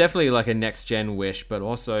it's definitely like a next gen wish, but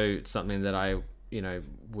also something that I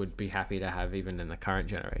would be happy to have even in the current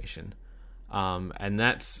generation. And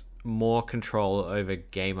that's more control over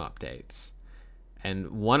game updates.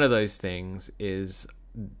 And one of those things is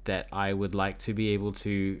that I would like to be able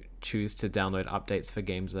to choose to download updates for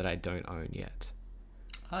games that I don't own yet.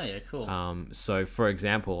 Oh yeah, cool. So, for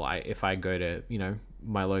example, if I go to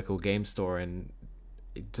my local game store and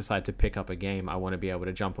decide to pick up a game, I want to be able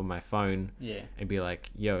to jump on my phone yeah. and be like,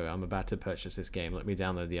 "Yo, I'm about to purchase this game. Let me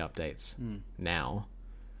download the updates now,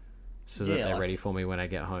 so that Yeah, they're like- ready for me when I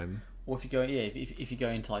get home." Or if you go, if you go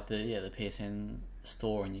into like the PSN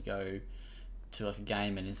store and you go to like a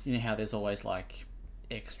game and it's how there's always like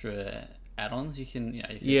extra add-ons you can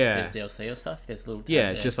if there's DLC or stuff, there's little tab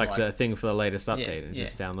Yeah, there just for, like the thing for the latest update and yeah.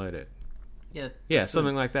 just download it. yeah Yeah, that's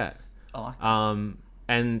something cool. like that. I like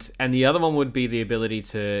that. And the other one would be the ability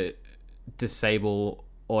to disable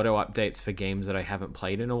auto updates for games that I haven't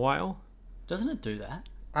played in a while. Doesn't it do that?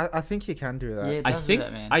 I think you can do that. Yeah, it I does think do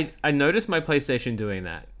that, man. I noticed my PlayStation doing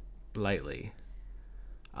that lately.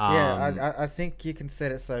 I think you can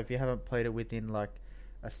set it so if you haven't played it within like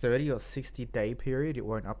a 30 or 60 day period, it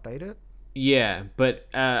won't update it. Yeah, but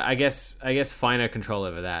I guess finer control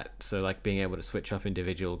over that. So like being able to switch off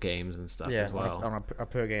individual games and stuff as well. like on a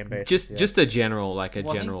per game basis. Just a general Well, I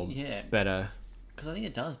think, general better. Because I think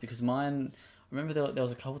it does. Because mine, I remember there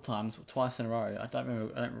was a couple times, twice in a row. I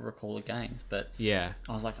don't recall the games, but Yeah,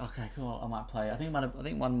 I was like, okay, cool, I might play. I think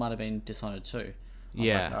one might have been Dishonored 2. I was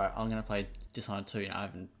Yeah. like, all right, I'm gonna play Dishonored 2. I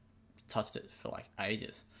haven't touched it for like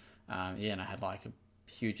ages. And I had like a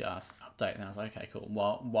huge ass update, and I was like, okay, cool.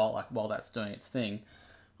 While that's doing its thing,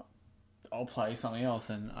 I'll play something else.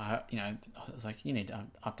 And I was like, you need to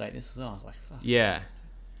update this as well. I was like, fuck. yeah.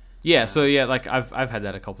 So yeah, like I've had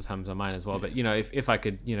that a couple times on mine as well. But if I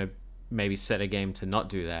could maybe set a game to not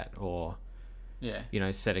do that, or Yeah.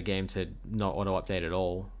 set a game to not auto update at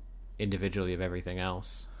all, individually of everything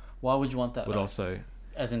else, Why would you want that? would though? also.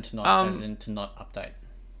 As in to not update.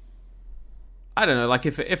 I don't know, like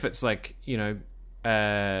if it's like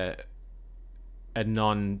a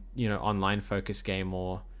non online focused game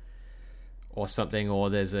or something, or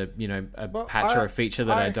there's a Well, patch or a feature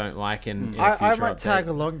that I don't like in a I future might update. tag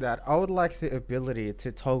along that. I would like the ability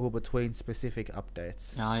to toggle between specific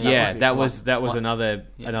updates. Oh, Yeah, would be that cool. was Like-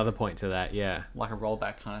 another point to that. Yeah, like a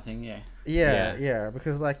rollback kind of thing. Yeah. Yeah,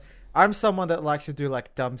 because like I'm someone that likes to do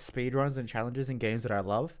like dumb speed runs and challenges in games that I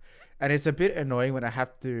love, and it's a bit annoying when I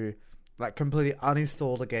have to like completely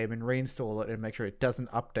uninstall the game and reinstall it and make sure it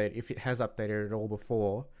doesn't update if it has updated at all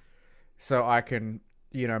before, so I can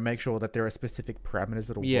make sure that there are specific parameters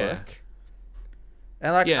that'll work.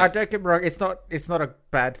 And like I don't get me wrong, it's not a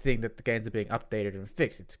bad thing that the games are being updated and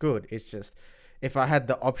fixed. It's good. It's just if I had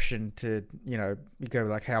the option to you go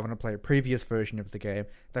like, hey, I want to play a previous version of the game,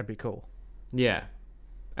 that'd be cool. yeah,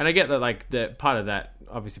 And I get that, like, the part of that,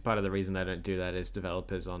 obviously part of the reason they don't do that is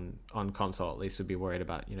developers on console at least would be worried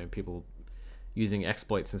about, people using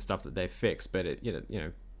exploits and stuff that they fixed, but it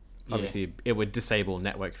obviously it would disable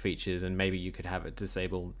network features, and maybe you could have it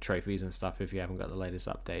disable trophies and stuff if you haven't got the latest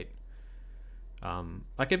update.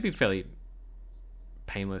 Like, it'd be fairly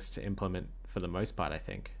painless to implement for the most part, I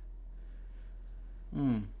think.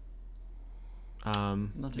 Not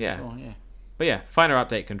too Yeah. sure, yeah. But yeah, finer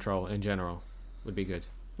update control in general would be good.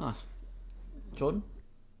 Nice. Jordan?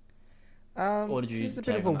 Or did you This is a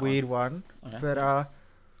bit take of a on that weird one, Okay. but I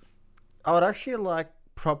would actually like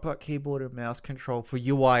proper keyboard and mouse control for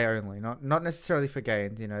UI only, not necessarily for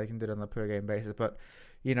games. They can do it on a per game basis, but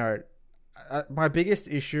my biggest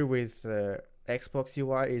issue with Xbox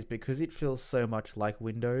UI is because it feels so much like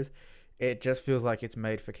Windows. It just feels like it's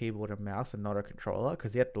made for keyboard and mouse and not a controller,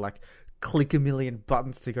 because you have to like click a million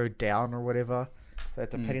buttons to go down or whatever. So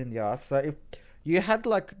it's a pain in the ass. So if you had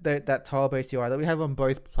like that tile-based UI that we have on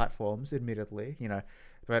both platforms, admittedly,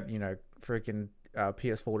 but freaking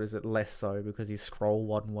PS4 does it less so because you scroll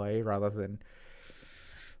one way rather than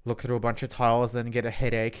look through a bunch of tiles, then get a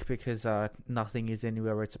headache because nothing is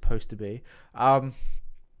anywhere where it's supposed to be.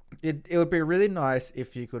 It would be really nice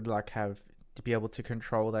if you could like have to be able to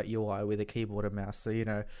control that UI with a keyboard and mouse. So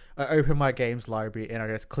I open my games library and I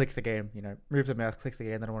just click the game. Move the mouse, click the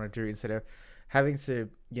game that I want to do, instead of having to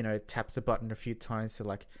tap the button a few times to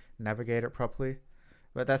like navigate it properly.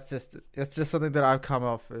 But that's just something that I've come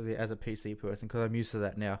off as a PC person, because I'm used to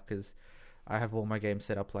that now, because I have all my games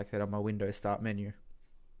set up like that on my Windows Start menu.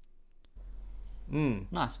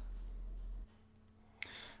 Nice.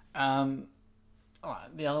 Alright,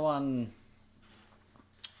 the other one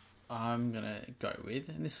I'm going to go with,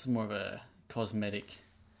 and this is more of a cosmetic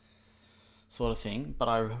sort of thing, but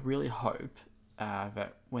I really hope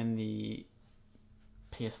that when the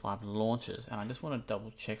PS5 launches, and I just want to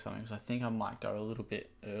double check something because I think I might go a little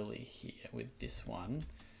bit early here with this one,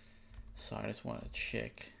 so I just want to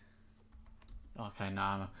check. Okay,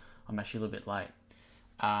 no, I'm actually a little bit late.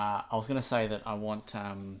 I was going to say that I would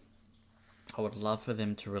love for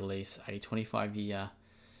them to release a 25-year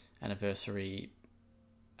anniversary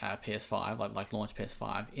PS5, like launch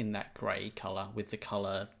PS5 in that grey colour with the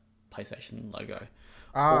colour PlayStation logo.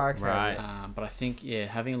 Okay. Right. But I think,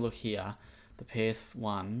 having a look here, the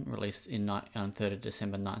PS1 released on 3rd of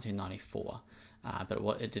December 1994,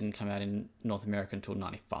 but it didn't come out in North America until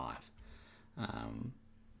 95.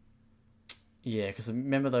 Because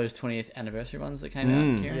remember those 20th anniversary ones that came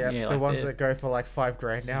out, Kieran? Yeah, the ones that go for like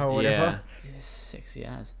 $5,000 now or whatever. Yeah, sexy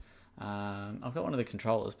as. I've got one of the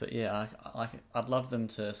controllers, but I'd love them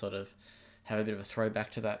to sort of have a bit of a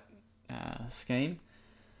throwback to that scheme.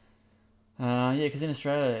 Because in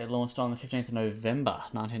Australia it launched on the 15th of November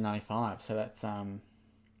 1995, so that's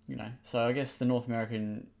so I guess the North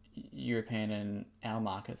American, European, and our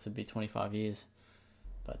markets would be 25 years.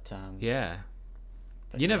 But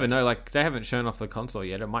you never know. Like, they haven't shown off the console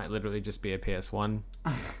yet. It might literally just be a PS1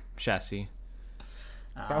 chassis.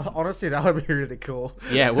 Honestly, that would be really cool.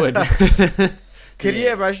 Yeah, it would. Could you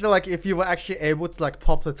imagine like if you were actually able to like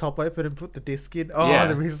pop the top open and put the disc in? Oh,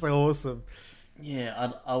 that'd be so awesome.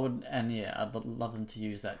 Yeah, I would, and I'd love them to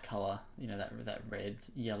use that color. That red,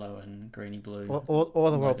 yellow, and greeny blue.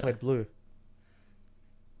 Or the well played blue.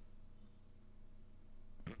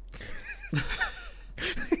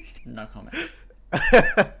 No comment.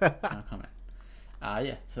 No comment.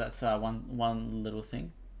 So that's one little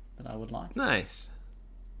thing that I would like. Nice.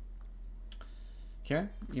 Kieran,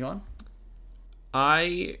 you on?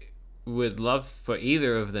 I would love for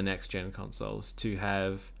either of the next gen consoles to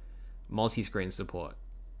have multi-screen support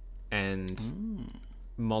and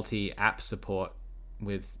multi-app support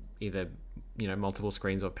with either multiple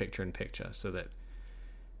screens or picture-in-picture, so that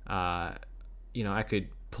I could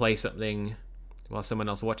play something while someone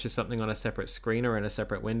else watches something on a separate screen or in a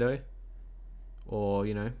separate window, or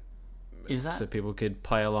Is that so people could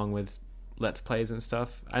play along with Let's Plays and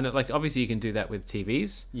stuff. I know, like, obviously you can do that with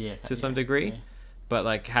TVs to some degree, but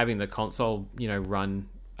like having the console run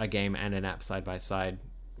a game and an app side by side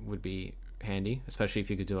would be handy, especially if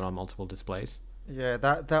you could do it on multiple displays. Yeah,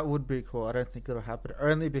 that would be cool. I don't think it'll happen,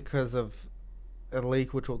 only because of a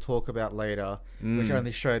leak which we'll talk about later, which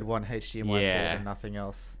only showed one HDMI port and nothing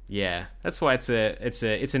else. Yeah, that's why it's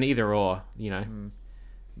an either or.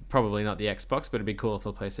 Probably not the Xbox, but it'd be cool if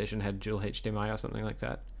the PlayStation had dual HDMI or something like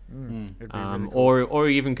that. It'd be really cool. Or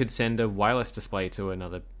even could send a wireless display to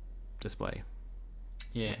another display.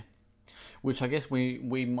 Yeah, which I guess we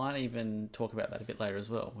might even talk about that a bit later as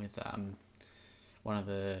well with one of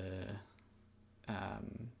the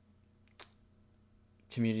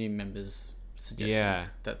community members' suggestions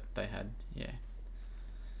that they had.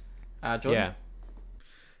 Jordan?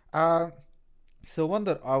 Yeah. So one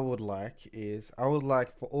that I would like is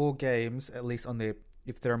for all games, at least on the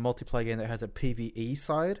if they're a multiplayer game that has a PvE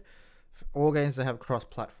side, all games that have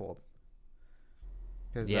cross-platform.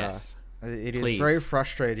 Yes. It is Please. very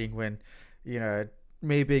frustrating when,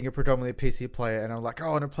 me being a predominantly PC player and I'm like, oh, I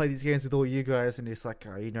want to play these games with all you guys, and it's like,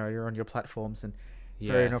 oh, you're on your platforms, and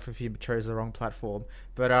fair enough if you chose the wrong platform,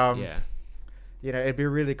 but it'd be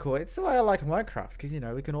really cool. It's the way I like Minecraft because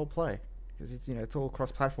we can all play. Because it's all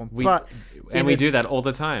cross-platform. We do that all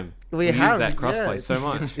the time. We use that crossplay so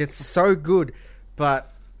much. It's so good.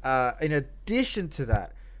 But in addition to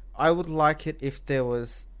that, I would like it if there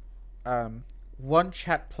was one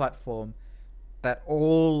chat platform that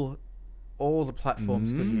all the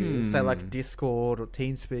platforms could use. Say like Discord or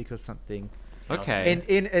TeamSpeak or something. Okay.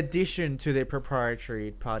 In addition to their proprietary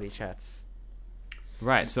party chats.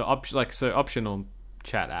 Right. So optional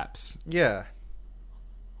chat apps. Yeah.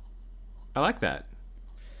 I like that.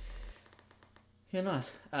 Yeah,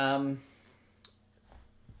 nice.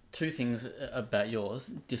 Two things about yours.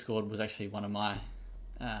 Discord was actually one of my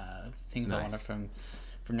things I wanted from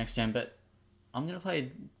next gen, but I'm gonna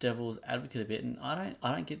play devil's advocate a bit, and I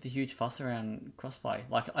don't get the huge fuss around crossplay.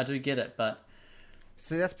 Like I do get it, but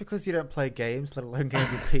so that's because you don't play games, let alone games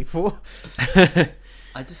with people.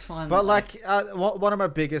 I just find. But one of my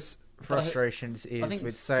biggest frustrations is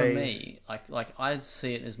with for me, like I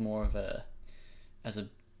see it as more of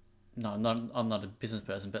I'm not a business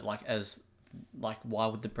person, but why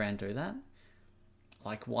would the brand do that?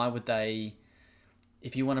 Like, why would they?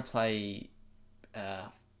 If you want to play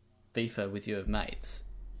FIFA with your mates,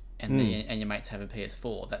 and your mates have a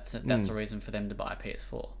PS4, that's a reason for them to buy a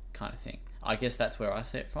PS4 kind of thing. I guess that's where I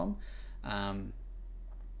see it from.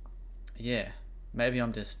 Maybe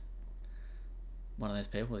I'm just one of those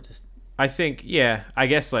people that just. I think, I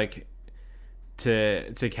guess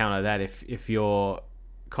to counter that, if your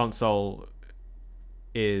console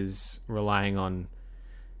is relying on,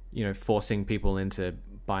 forcing people into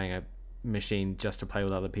buying a machine just to play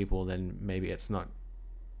with other people, then maybe it's not,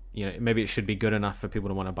 maybe it should be good enough for people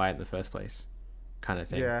to want to buy it in the first place, kind of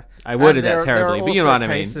thing. Yeah, I worded that terribly, but you know what I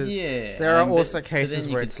mean. Yeah, there are also cases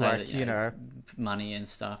where it's like, money and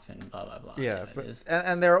stuff and blah blah blah. Yeah,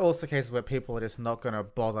 and there are also cases where people are just not going to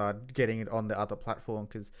bother getting it on the other platform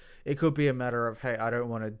because it could be a matter of, hey, I don't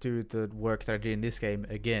want to do the work that I did in this game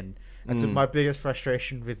again. That's my biggest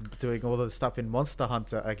frustration with doing all the stuff in Monster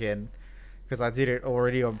Hunter again, because I did it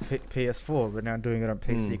already on PS4, but now I'm doing it on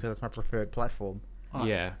PC because that's my preferred platform. Oh,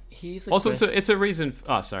 yeah. Also, it's a reason.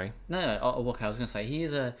 Oh, sorry. No. I was going to say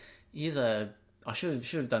here's a. I should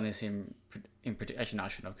have done this in actually no, I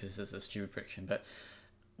shouldn't have, because this is a stupid prediction. But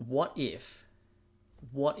what if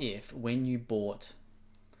when you bought,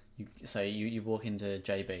 you walk into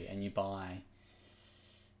JB and you buy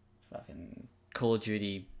fucking Call of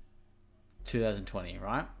Duty 2020,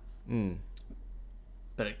 right?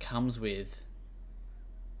 But it comes with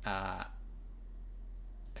a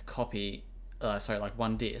copy.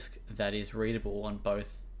 One disc that is readable on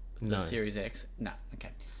both the Series X. No,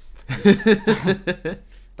 okay.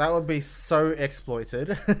 That would be so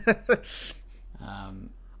exploited.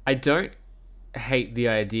 I don't hate the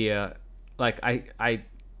idea. I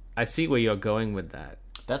see where you're going with that.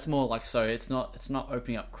 That's more so it's not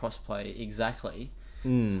opening up crossplay exactly,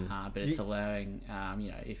 but it's allowing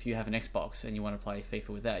if you have an Xbox and you want to play FIFA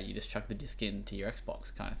with that, you just chuck the disc into your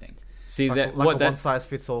Xbox kind of thing. See like a one size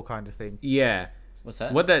fits all kind of thing. Yeah. What's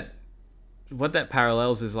that? What that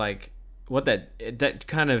parallels is what that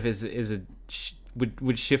kind of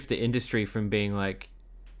would shift the industry from being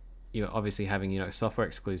obviously having software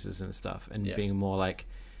exclusives and stuff, and being more like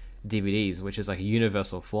DVDs, which is like a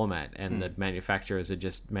universal format, and the manufacturers are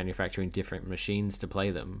just manufacturing different machines to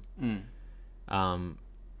play them. And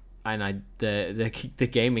the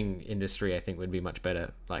gaming industry, I think, would be much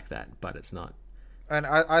better like that, but it's not. And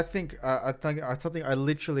I think something I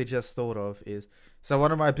literally just thought of is, so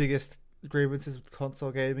one of my biggest grievances with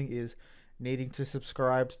console gaming is needing to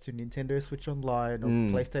subscribe to Nintendo Switch Online or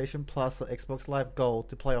PlayStation Plus or Xbox Live Gold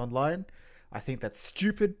to play online. I think that's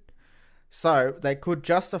stupid. So they could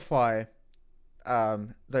justify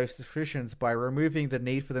those subscriptions by removing the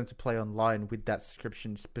need for them to play online with that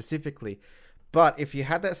subscription specifically. But if you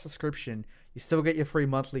had that subscription, you still get your free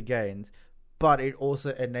monthly gains, but it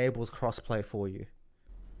also enables crossplay for you.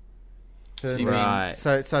 So,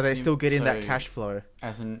 they still get in that cash flow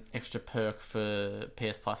as an extra perk for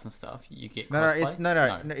PS Plus and stuff. You get crossplay?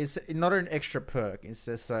 No, it's not an extra perk. It's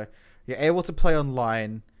just you're able to play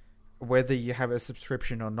online whether you have a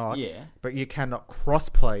subscription or not. Yeah, but you cannot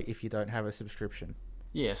crossplay if you don't have a subscription.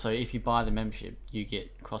 Yeah, so if you buy the membership, you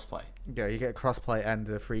get crossplay. Yeah, you get crossplay and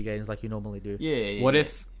the free games like you normally do. Yeah. What yeah.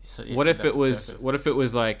 if So, yeah, what so if that's it was perfect. what if it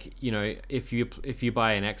was like, you know, if you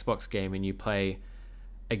buy an Xbox game and you play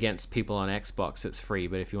against people on Xbox, it's free,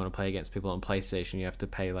 but if you want to play against people on PlayStation, you have to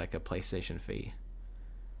pay like a PlayStation fee.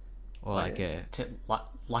 Or like a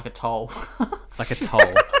like a toll. like a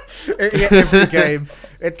toll. Yeah, every game.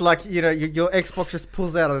 It's like, you know, your Xbox just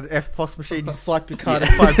pulls out an FPOS machine, you swipe your card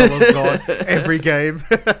and $5 gone. Every game.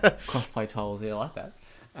 Crossplay tolls, yeah, I like that.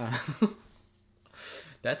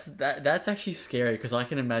 That's actually scary because I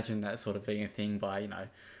can imagine that sort of being a thing by, you know,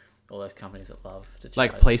 all those companies that love to charge.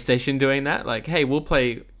 Like PlayStation doing that, like, hey, we'll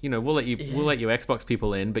play, you know, we'll let you Xbox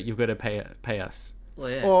people in, but you've got to pay us. Well,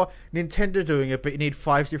 yeah. Or Nintendo doing it, but you need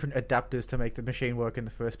 5 different adapters to make the machine work in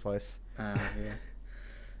the first place.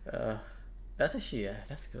 Yeah. That's actually, yeah,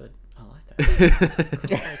 that's good. I like that.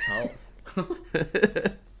 Crossplay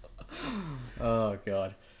tolls. Oh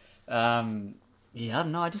god. Yeah, I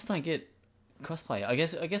don't know. I just don't get crossplay. I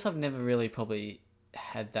guess I've never really probably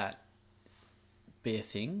had that be a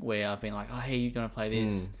thing where I've been like, oh, hey, you're gonna play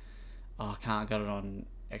this. Oh, I can't get it on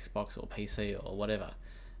Xbox or PC or whatever.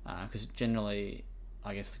 Because generally,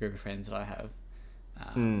 I guess the group of friends that I have,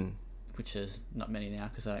 which is not many now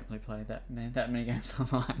because I don't really play that many games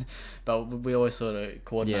online. But we always sort of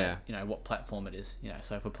coordinate, you know, what platform it is. You know,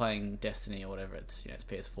 so if we're playing Destiny or whatever, it's, you know, it's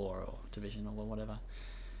PS4 or Division or whatever.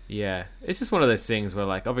 Yeah, it's just one of those things where,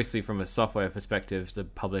 like, obviously from a software perspective, the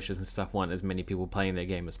publishers and stuff want as many people playing their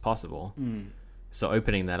game as possible. So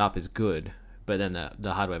opening that up is good, but then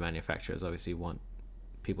the hardware manufacturers obviously want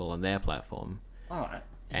people on their platform. All right.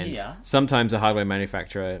 And sometimes a hardware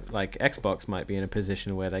manufacturer like Xbox might be in a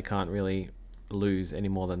position where they can't really lose any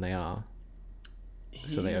more than they are.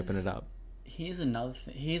 So they open it up. Here's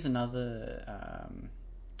another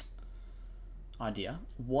idea.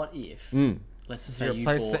 What if, let's just say You you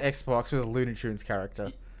replace bought... the Xbox with a Looney Tunes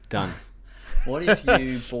character. Done. What if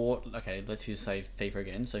you bought... Okay, let's just say FIFA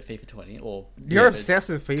again. So FIFA 20 or... You're FIFA obsessed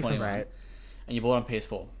with FIFA, 21, mate. And you bought it on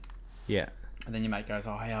PS4. Yeah. And then your mate goes,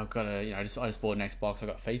 oh, hey, I've got a... You know, I just bought an Xbox. I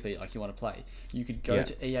got FIFA. Like, you want to play? You could go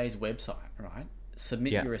to EA's website, right?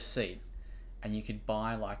 Submit your receipt. And you could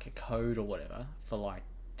buy, like, a code or whatever for, like,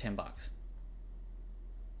 $10.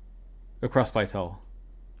 A crossplay toll.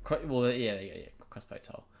 Well, yeah, crossplay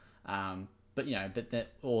toll. But you know,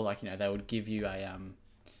 or like, you know, they would give you a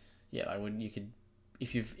you could,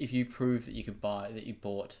 if you prove that you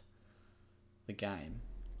bought the game.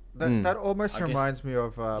 That almost I guess- reminds me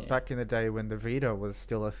of back in the day when the Vita was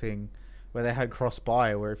still a thing, where they had cross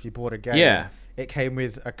buy, where if you bought a game, it came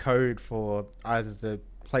with a code for either the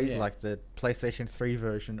the PlayStation 3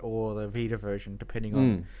 version or the Vita version, depending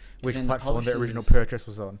on which then the platform the original publishers- purchase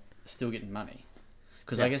was on. Still getting money,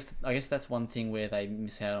 because I guess that's one thing where they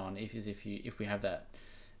miss out on if we have that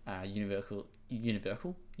universal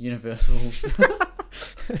universal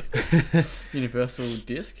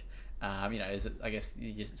disc. You know, I guess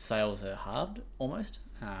your sales are halved almost.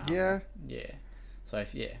 Yeah. So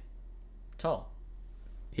toll.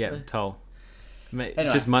 Yeah, toll. Anyway.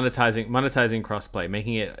 Just monetizing crossplay,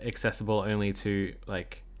 making it accessible only to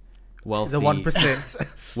like wealthy. The 1%.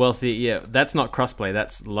 Wealthy, yeah. That's not crossplay.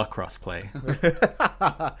 That's la crossplay.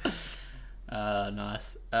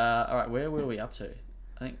 Nice. All right, where were we up to?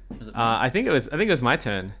 I think was it? I think it was my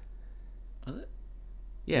turn. Was it?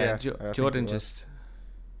 Yeah, I think Jordan it was. just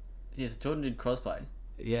Yes, Jordan did crossplay.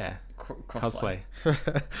 cosplay.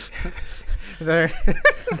 No.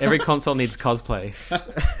 Every console needs cosplay.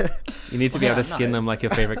 You need to be able to skin them like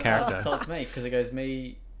your favorite character. So it's me because it goes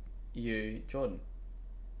me, you, Jordan.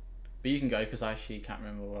 But you can go because I actually can't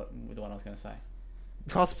remember the one I was going to say.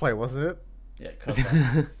 Cosplay, wasn't it? Yeah,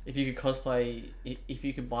 cosplay. If you could cosplay, if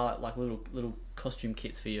you could buy like little costume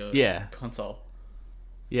kits for your console.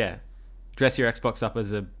 Yeah, dress your Xbox up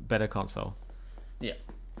as a better console. Yeah.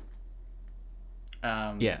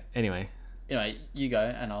 Anyway, you go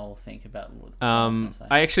and I'll think about what I was going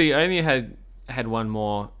to say. I only had one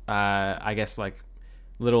more. I guess like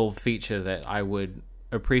little feature that I would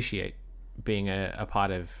appreciate being a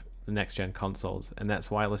part of the next gen consoles, and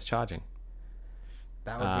that's wireless charging.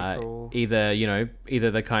 That would be cool.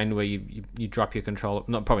 Either the kind where you drop your controller,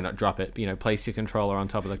 probably not drop it, but place your controller on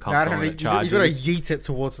top of the console and it charges. You got to yeet it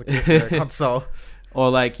towards the console. Or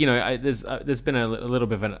like, there's been a little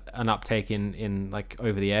bit of an uptake in like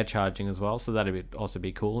over the air charging as well, so that'd also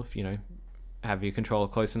be cool if have your controller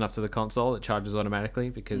close enough to the console it charges automatically,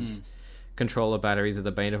 because controller batteries are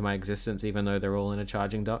the bane of my existence, even though they're all in a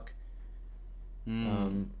charging dock.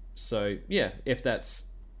 So yeah, if that's.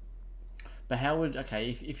 But how would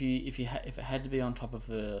if it had to be on top of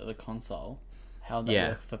the console, how would that Yeah.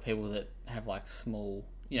 work for people that have like small,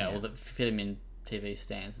 or that fit them in TV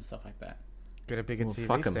stands and stuff like that? Get a bigger Well, TV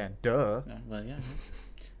fuck 'em. stand. Duh. Yeah, well, yeah.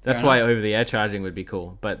 That's Fair why enough. over-the-air charging would be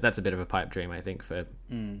cool, but that's a bit of a pipe dream, I think, for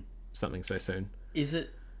something so soon. Is it?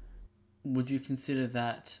 Would you consider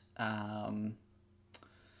that? I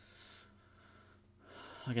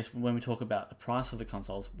guess when we talk about the price of the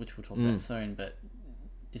consoles, which we'll talk about soon, but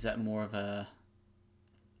is that more of a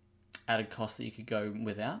added cost that you could go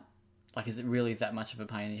without? Like, is it really that much of a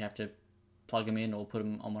pain? You have to plug them in or put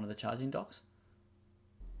them on one of the charging docks?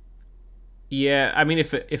 Yeah, I mean,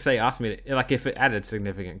 if they asked me to, like, if it added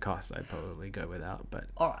significant cost, I'd probably go without. But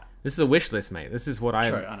All right, this is a wish list, mate. This is what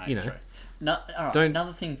true. I know. True. No, all right. Don't-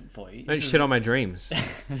 Another thing for you. don't This shit on my dreams.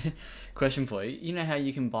 Question for you. You know how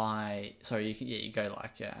you can buy? Sorry, you go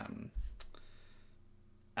like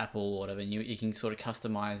Apple or whatever, and you can sort of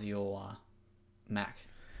customize your Mac.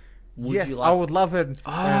 Would Yes, you I like, would love an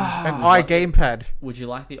like- iGamepad. Would you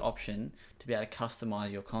like the option to be able to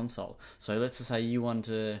customize your console? So let's just say you want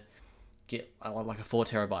to get like a 4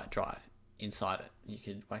 terabyte drive inside it. You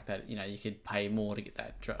could like that. You could pay more to get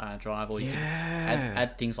that drive, or you could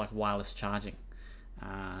add things like wireless charging.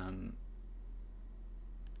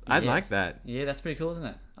 I'd Yeah. like that. Yeah, that's pretty cool, isn't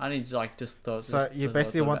it? I need to just thought. So you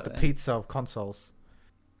basically want the pizza of consoles.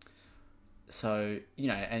 So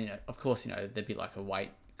and of course, there'd be like a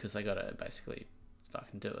wait because they got to basically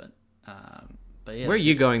fucking do it. But yeah, Where are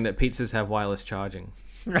you going that pizzas have wireless charging?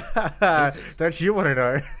 Don't you want to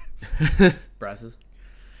know? Brazzers.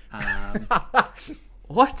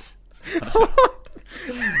 What? I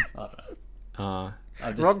don't know.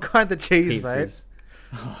 I'm just, Wrong kind of cheese, mate. Pizzas.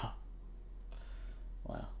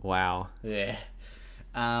 wow. Wow. Yeah.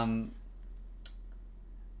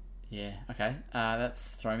 Yeah. Okay.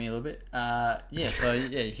 That's throwing me a little bit. Yeah. So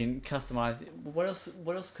yeah, you can customize. What else?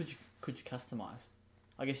 What else could you customize?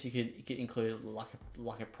 I guess you could include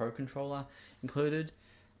like a pro controller included.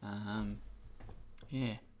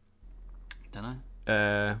 Yeah. Don't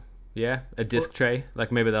know. Yeah, a disc tray.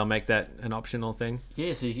 Like maybe they'll make that an optional thing.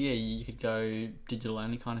 Yeah. So yeah, you could go digital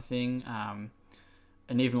only kind of thing.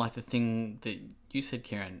 And even like the thing that you said,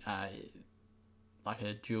 Kieran, like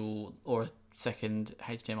a dual or a second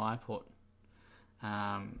HDMI port.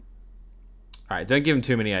 All right, don't give them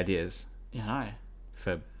too many ideas You know.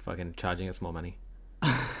 for fucking charging us more money.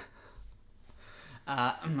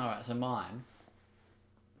 Alright, so mine,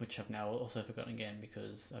 which I've now also forgotten again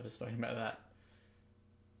because I've just spoken about that,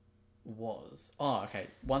 was... Oh, okay.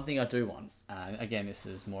 One thing I do want, again, this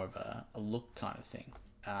is more of a look kind of thing.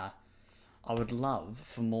 I would love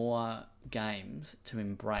for more games to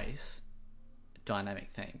embrace dynamic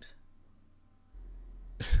themes.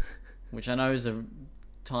 Which I know is a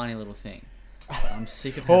tiny little thing. But I'm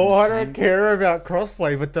sick of having Oh, the I same... don't care about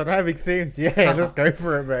crossplay, but dynamic themes, yeah, let's go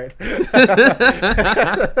for it, mate.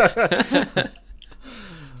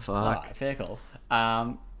 Fuck. Alright, fair call.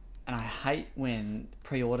 And I hate when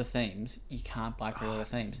pre-order themes, you can't buy pre-order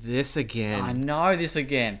themes. This again. I know this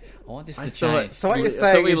again. I want this to I change. thought, So what you're I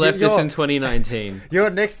saying thought we is left this your- in 2019. Your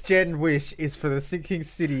next gen wish is for the Sinking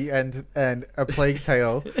City and A Plague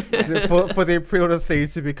Tale for their pre-order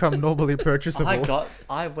fees to become normally purchasable.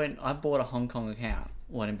 I bought a Hong Kong account.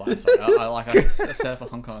 Well, I didn't buy it, sorry. I set up a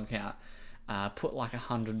Hong Kong account, put like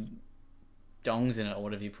 100 dongs in it or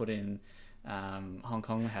whatever you put in Hong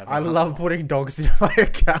Kong. I love putting dogs in my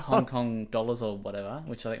account. Hong Kong dollars or whatever,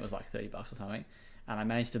 which I think was like $30 or something, and I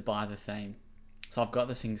managed to buy the theme. So I've got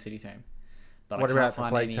the Sing City theme. But What I about can't the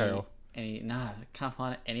find Plague Tale? I can't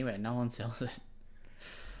find it anywhere. No one sells it.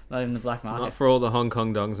 Not even the black market. Not for all the Hong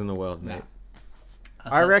Kong dongs in the world, mate. No.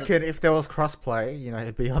 I reckon if there was crossplay,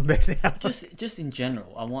 it'd be on there now. Just in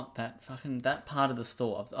general, I want that that part of the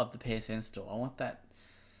store of the PSN store. I want that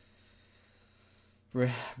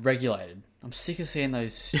regulated. I'm sick of seeing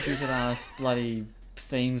those stupid ass bloody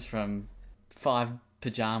themes from Five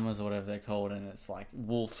Pajamas or whatever they're called, and it's like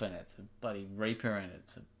Wolf and it's a bloody Reaper and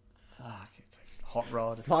it's a Hot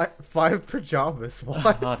Rod. Five pajamas. What?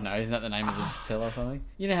 I don't know. Isn't that the name of the seller or something?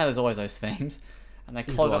 You know how there's always those themes, and they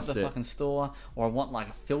clog up lost the it. fucking store. Or I want like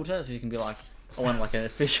a filter, so you can be like, I want like an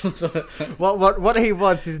official sort of thing. What he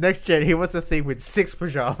wants is next gen. He wants a thing with 6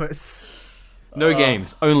 pajamas. No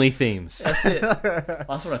games, only themes. That's it.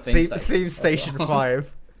 That's what I think. Theme Station 5.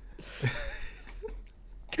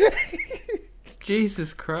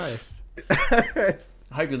 Jesus Christ. I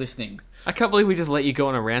hope you're listening, I can't believe we just let you go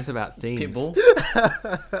on a rant about themes.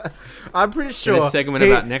 Pitbull. I'm pretty sure. In a segment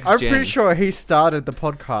about next I'm gen. pretty sure he started the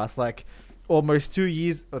podcast like almost 2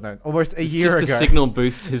 years. Oh no, almost a year Just ago. to signal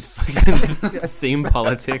boost his fucking Yes. theme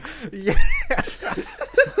politics. Yeah.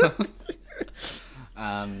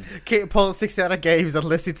 Keep 6 out of games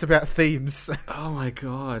unless it's about themes. Oh my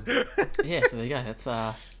god. Yeah, so there you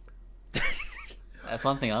go. That's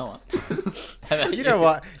one thing I want. How about You know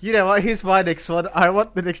what? Here's my next one. I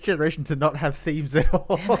want the next generation to not have themes at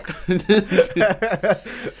all.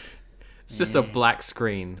 It's just a black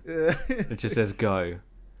screen. It just says go.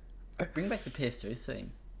 Bring back the PS2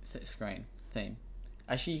 screen theme.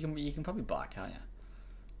 Actually, you can probably buy it, can't you?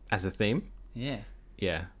 As a theme? Yeah.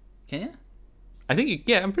 Yeah. Can you? I think,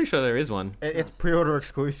 I'm pretty sure there is one. It's pre-order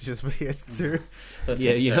exclusive, just PS2. For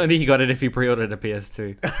Yeah, you PS2. only got it if you pre-ordered a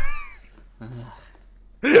PS2.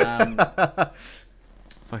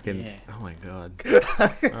 Fucking, Yeah. oh my god.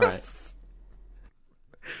 Alright.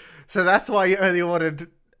 So that's why you only wanted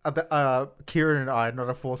Kieran and I, not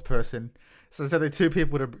a fourth person. So there's only 2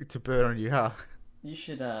 people to burn on you, huh? You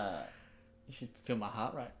should feel my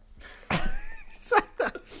heart rate.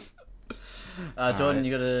 Jordan,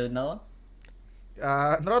 you got another one?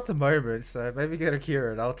 Not at the moment, so maybe get a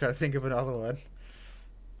Kieran. I'll try to think of another one.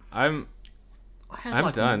 I'm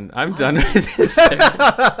I done. I'm done with this segment.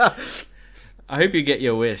 I hope you get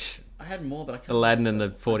your wish. I had more, but I can't. Aladdin and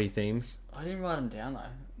the 40 themes. I didn't write them down though.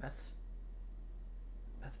 That's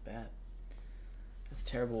bad. That's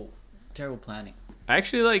terrible. Terrible planning. I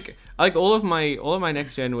actually like all of my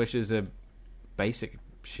next gen wishes are basic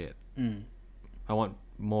shit. I want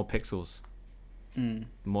more pixels,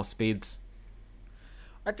 more speeds.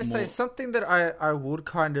 I'd just say something that I would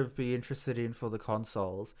kind of be interested in for the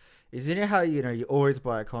consoles is, how you always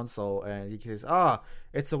buy a console and you can say,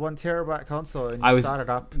 it's a 1 terabyte console, and you start it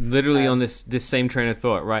up. Literally on this same train of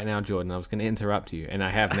thought right now, Jordan. I was going to interrupt you, and I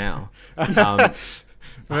have now. Hot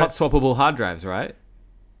swappable hard drives, right?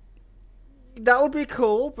 That would be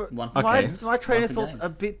cool, but Okay. my train of One for thought's games. a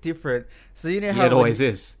bit different. So how Yeah, it when always you-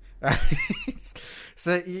 is.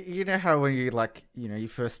 So you know how when you you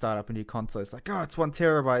first start up a new console, it's like, it's 1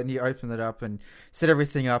 terabyte, and you open it up and set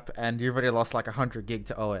everything up, and you've already lost like 100 gig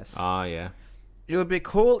to OS. Ah, yeah. It would be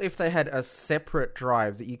cool if they had a separate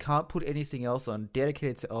drive that you can't put anything else on,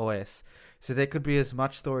 dedicated to OS, so there could be as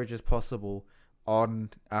much storage as possible on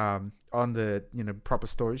the proper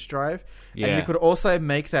storage drive. Yeah. And you could also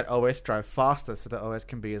make that OS drive faster, so the OS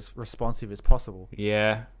can be as responsive as possible.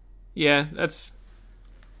 Yeah, that's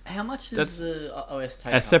How much does That's the OS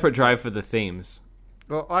take? a separate drive for the themes.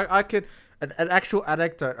 Well, I could an actual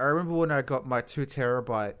anecdote. I remember when I got my 2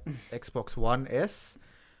 terabyte Xbox One S.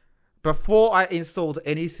 Before I installed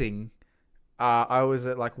anything, I was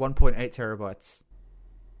at like 1.8 terabytes.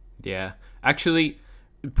 Yeah, actually,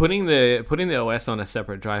 putting the OS on a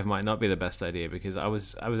separate drive might not be the best idea, because I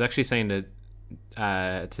was actually saying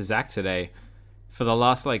to Zach today, for the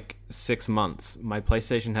last 6 months, my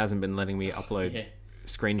PlayStation hasn't been letting me upload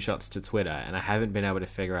screenshots to Twitter, and I haven't been able to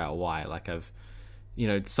figure out why. I've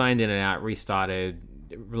signed in and out, restarted,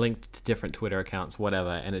 linked to different Twitter accounts, whatever,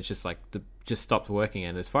 and it's just just stopped working.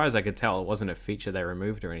 And as far as I could tell, it wasn't a feature they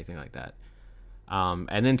removed or anything like that.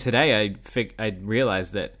 And then today I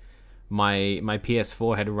realized that my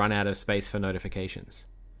PS4 had run out of space for notifications,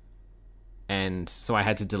 and so I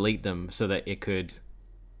had to delete them so that it could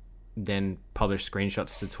then publish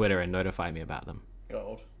screenshots to Twitter and notify me about them.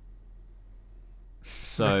 Gold.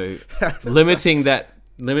 So limiting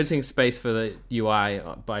space for the UI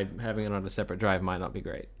by having it on a separate drive might not be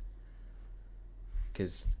great,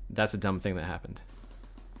 because that's a dumb thing that happened.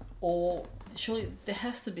 Or surely there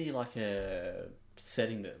has to be a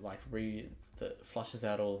setting that that flushes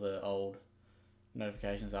out all the old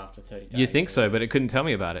notifications after 30 days. You think so, but it couldn't tell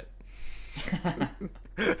me about it.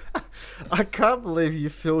 I can't believe you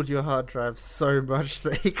filled your hard drive so much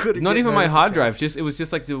that he couldn't. Not get even my hard notifications. drive. It was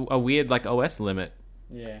just a weird OS limit.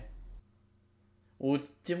 Yeah. Well,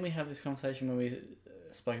 didn't we have this conversation when we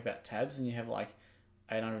spoke about tabs, and you have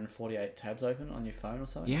 848 tabs open on your phone or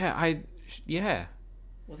something? Yeah.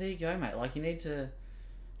 Well, there you go, mate. You need to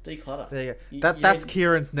declutter. There you go. You- That's you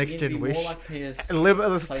Kieran's You next need to gen be wish. more like PS,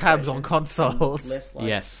 Limitless tabs on PlayStation, consoles. and less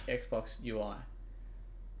Yes. Xbox UI.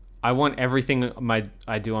 I want everything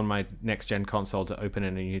I do on my next gen console to open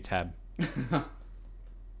in a new tab.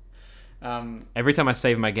 Every time I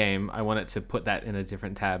save my game, I want it to put that in a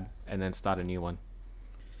different tab and then start a new one.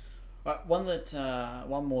 One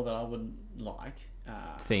more that I would like.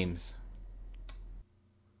 Themes.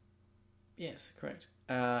 Yes, correct.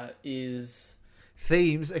 Is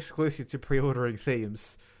Themes exclusive to pre-ordering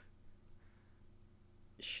themes.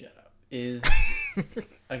 shut up. Is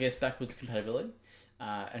I guess backwards compatibility,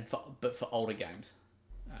 but for older games.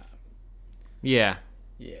 Yeah.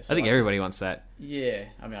 Yeah, so I think everybody wants that. Yeah,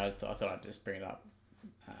 I mean, I thought I'd just bring it up.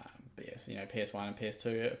 But yes, PS1 and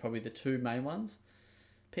PS2 are probably the 2 main ones.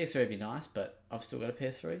 PS3 would be nice, but I've still got a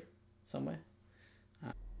PS3 somewhere.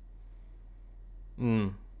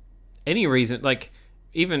 Any reason, like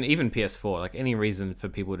even PS4, like any reason for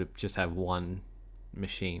people to just have one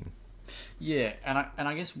machine. Yeah, and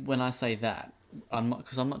I guess when I say that, I'm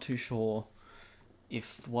not too sure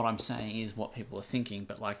if what I'm saying is what people are thinking,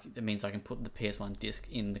 but like it means I can put the PS1 disc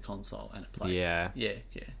in the console and it plays. Yeah. Yeah.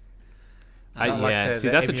 See,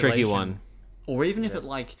 that's a tricky emulation. one. Or even if it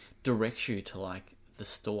like directs you to like the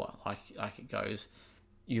store, like it goes,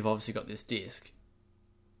 you've obviously got this disc.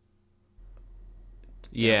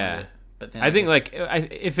 Yeah. Download it. But then I think guess-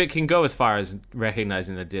 like if it can go as far as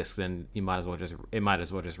recognizing the disc, then it might as well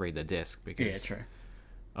just read the disc, because yeah, true.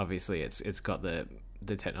 obviously it's got the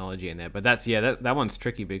technology in there. But that one's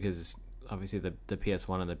tricky because obviously the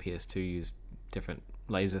PS1 and the PS2 use different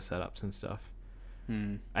laser setups and stuff.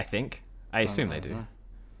 I assume they do.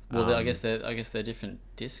 Well, I guess they're different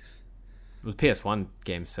discs. Well, PS1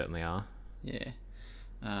 games certainly are. Yeah.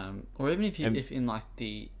 Or even if in like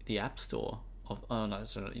the app store of on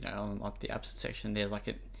like the apps section, there's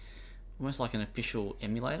like almost like an official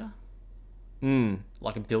emulator,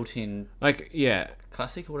 like a built-in Like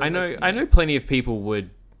classic or whatever. I know plenty of people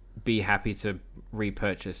would be happy to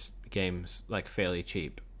repurchase games like fairly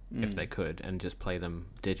cheap if they could and just play them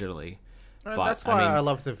digitally. But That's why I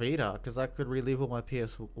love the Vita, because I could relive all my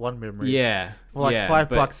PS1 memories. Yeah, For like yeah,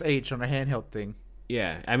 $5 each on a handheld thing.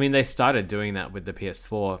 Yeah, I mean they started doing that with the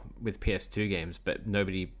PS4 with PS2 games, but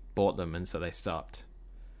nobody bought them, and so they stopped.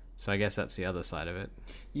 So I guess that's the other side of it.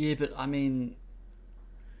 Yeah, but I mean,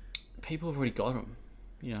 people have already got them.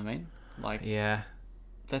 You know what I mean? Like, Yeah,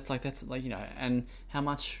 that's like and how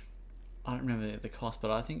much? I don't remember the cost, but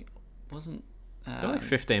I think wasn't. they're like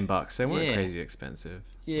 $15. They weren't yeah. crazy expensive.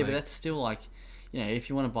 Yeah, Like, but that's still like, if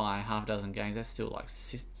you want to buy half a dozen games, that's still like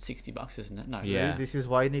 $60, isn't it? No, Yeah. This is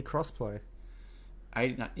why you need crossplay.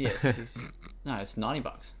 80. No, yes, no, it's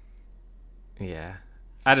 $90. yeah.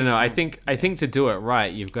 I don't know. I $6. think to do it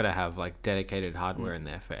right, you've got to have like dedicated hardware in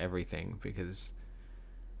there for everything, because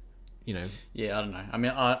Yeah, I don't know. I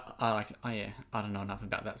mean, I don't know enough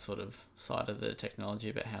about that sort of side of the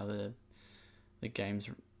technology, about how the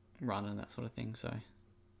games run and that sort of thing. So,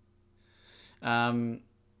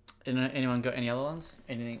 anyone got any other ones?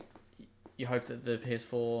 Anything? You hope that the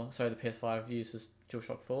PS5 uses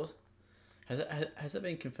DualShock 4s. Has it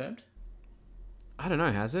been confirmed? I don't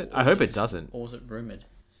know. Has it? Or I is hope it just- doesn't. Or was it rumored?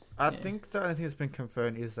 I think the only thing that's been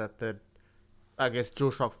confirmed is that I guess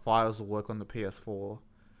DualShock 5s will work on the PS4,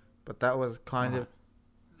 but that was kind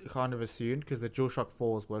of assumed because the DualShock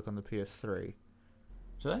 4s work on the PS3.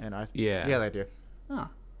 Do they? And Yeah. they do.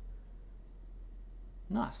 Ah,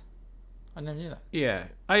 nice. I never knew that. Yeah,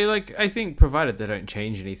 I think provided they don't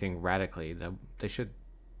change anything radically, they should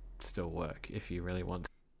still work if you really want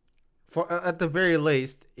to. For at the very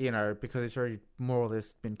least, because it's already more or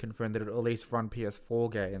less been confirmed that it'll at least run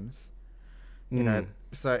PS4 games.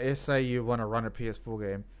 So if say you want to run a PS4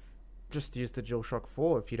 game, just use the DualShock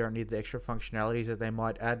 4 if you don't need the extra functionalities that they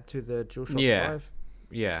might add to the DualShock 5.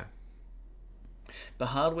 Yeah. But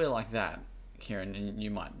hardware like that, Kieran, and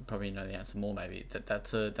you might probably know the answer more. Maybe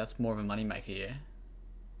that's more of a moneymaker.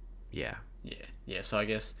 Yeah. Yeah. Yeah. So I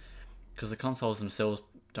guess because the consoles themselves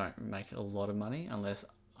don't make a lot of money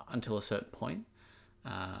until a certain point,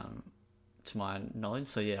 to my knowledge.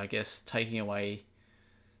 So yeah, I guess taking away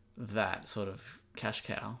that sort of cash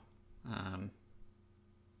cow, don't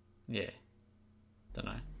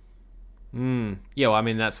know. Yeah, well, I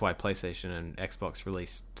mean that's why PlayStation and Xbox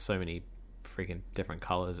released so many freaking different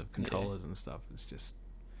colors of controllers and stuff. It's just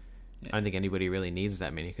I don't think anybody really needs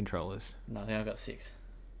that many controllers. No, I think I got 6.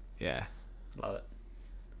 Yeah. Love it.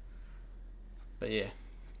 But yeah.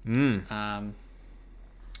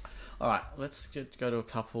 All right, let's go to a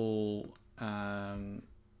couple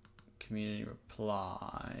community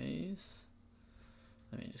replies.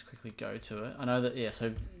 Let me just quickly go to it. I know that,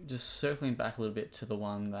 so just circling back a little bit to the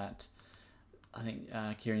one that I think,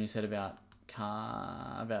 Kieran, you said about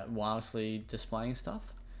wirelessly displaying stuff.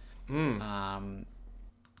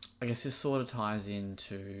 I guess this sort of ties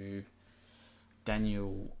into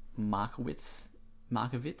Daniel Markowitz.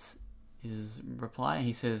 His reply.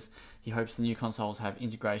 He says he hopes the new consoles have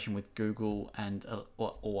integration with Google and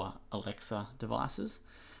or Alexa devices,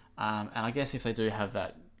 and I guess if they do have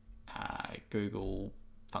that Google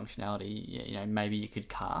functionality, maybe you could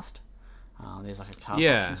cast. There's like a cast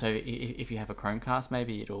option. So if you have a Chromecast,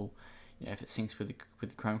 maybe it'll, if it syncs with the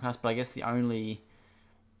Chromecast. But I guess the only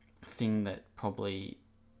thing that probably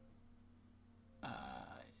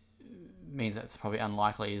means that's probably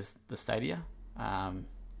unlikely is the Stadia.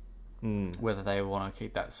 Whether they want to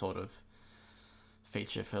keep that sort of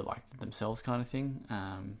feature for like themselves kind of thing.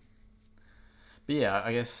 But yeah,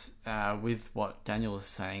 I guess with what Daniel was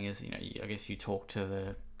saying is, I guess you talk to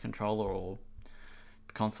the controller or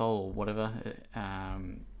the console or whatever,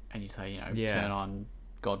 and you say, turn on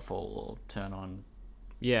Godfall or turn on.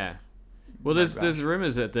 Yeah. Well, there's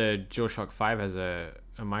rumors that the DualShock 5 has a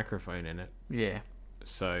microphone in it. Yeah.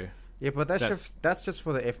 So. Yeah, but that's just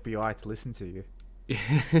for the FBI to listen to you.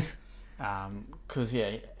 Because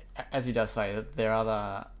as he does say, that there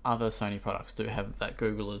are other Sony products do have that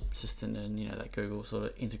Google Assistant and that Google sort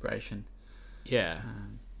of integration. Yeah.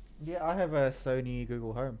 Yeah, I have a Sony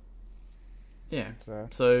Google Home. Yeah.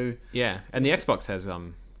 So yeah, and the Xbox has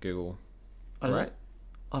Google. Right.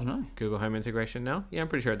 I don't know. Google Home integration now? Yeah, I'm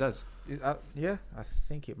pretty sure it does. Yeah, I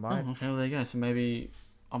think it might. Oh, okay, well there you go. So maybe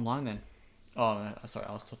I'm lying then. Oh, no, sorry,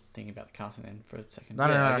 I was thinking about the casting then for a second. No,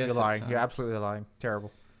 you're lying. You're absolutely lying.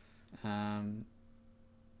 Terrible.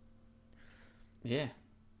 Yeah.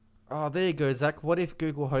 Oh, there you go, Zach. What if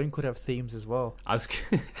Google Home could have themes as well? I was.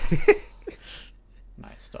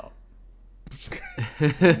 Mate, stop.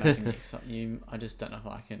 You're making me I just don't know if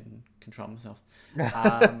I can control myself.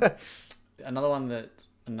 Another one that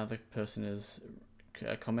another person has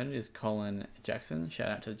commented is Colin Jackson. Shout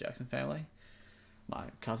out to the Jackson family. My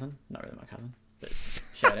cousin, not really my cousin, but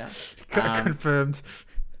shout out. Confirmed.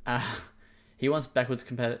 He wants backwards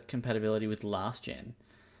compatibility with last gen,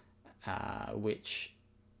 which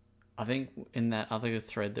I think in that other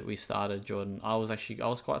thread that we started, Jordan, I was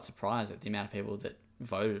quite surprised at the amount of people that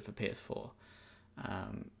voted for PS4,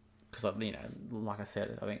 because like I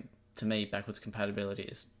said, I think to me backwards compatibility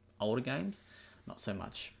is older games, not so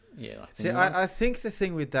much. Yeah, like see, I think the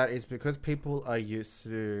thing with that is because people are used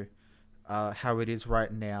to how it is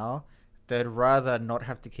right now, they'd rather not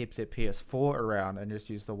have to keep their PS4 around and just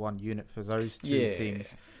use the one unit for those two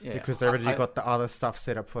things because they already got the other stuff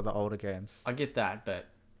set up for the older games. I get that, but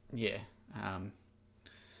yeah, I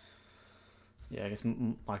guess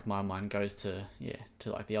like my mind goes to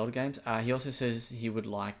like the older games. He also says he would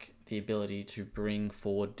like the ability to bring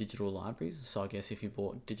forward digital libraries. So I guess if you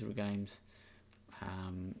bought digital games,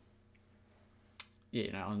 on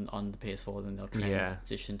the PS4, then they'll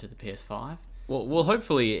transition to the PS5. Well,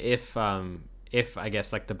 hopefully, if I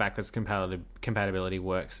guess like the backwards compatibility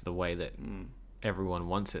works the way that everyone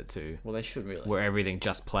wants it to, well, they should really, where everything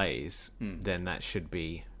just plays, then that should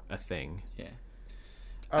be a thing. Yeah.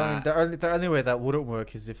 I mean, the only way that wouldn't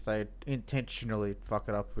work is if they intentionally fuck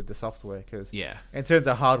it up with the software. Because in terms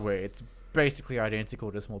of hardware, it's basically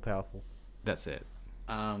identical, just more powerful. That's it.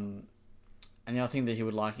 And the other thing that he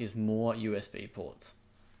would like is more USB ports,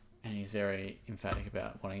 and he's very emphatic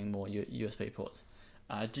about wanting more USB ports.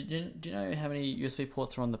 Do you know how many USB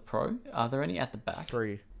ports are on the Pro? Are there any at the back?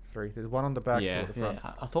 Three. There's one on the back, two at the front.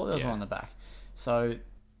 Yeah, I thought there was one on the back. So,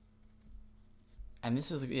 and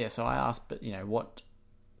this is So I asked, but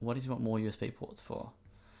what does he want more USB ports for?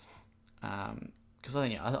 Because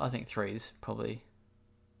I think three is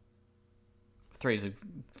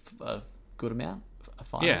a good amount, a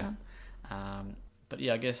fine amount. But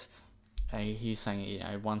I guess he's saying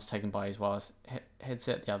one's taken by his wireless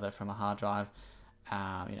headset, the other from a hard drive,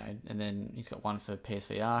 and then he's got one for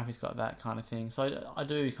PSVR if he's got that kind of thing. So I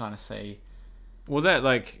do kind of see. Well, that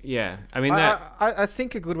I mean I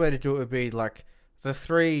think a good way to do it would be like the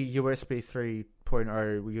three USB 3.0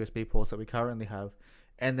 USB ports that we currently have,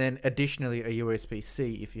 and then additionally a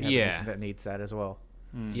USB-C if you have anything that needs that as well.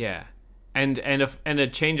 Yeah. And a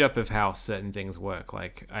change up of how certain things work.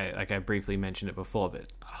 Like I briefly mentioned it before, but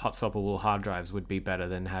hot swappable hard drives would be better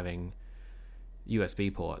than having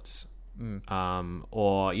USB ports,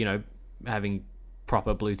 or having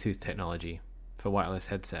proper Bluetooth technology for wireless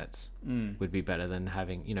headsets would be better than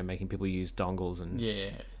having making people use dongles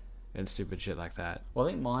and stupid shit like that. Well,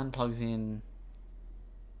 I think mine plugs in.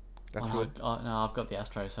 That's good. No, I've got the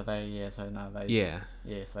Astro, so they so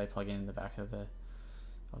they plug in the back of the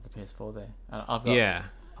PS4 there. I've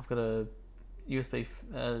got a USB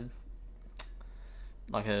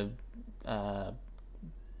like a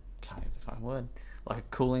can't even the fucking word, like a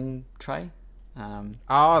cooling tray.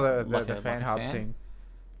 The fan hub thing,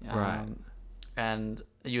 right? And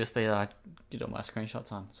a USB that I did all my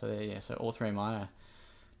screenshots on. So so all three of mine are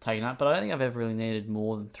taken up, but I don't think I've ever really needed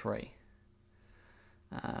more than three.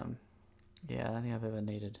 I don't think I've ever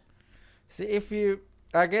needed. See,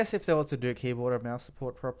 I guess if they were to do keyboard and mouse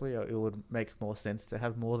support properly, it would make more sense to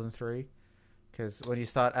have more than three. Because when you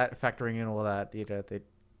start factoring in all that, it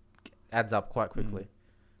adds up quite quickly.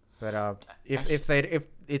 But if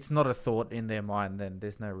it's not a thought in their mind, then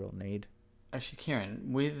there's no real need. Actually,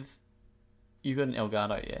 Kieran, you've got an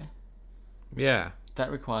Elgato, yeah? Yeah.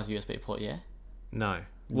 That requires USB port, yeah? No.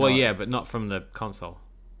 Well, yeah, but not from the console.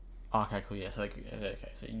 Oh, okay, cool. Yeah, so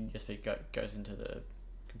so USB goes into the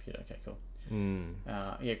computer. Okay, cool.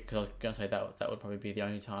 Yeah, because I was gonna say that would probably be the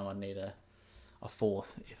only time I'd need a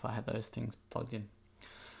fourth if I had those things plugged in.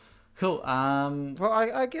 Cool. Well,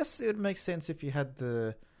 I guess it makes sense if you had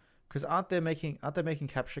because aren't they making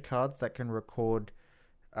capture cards that can record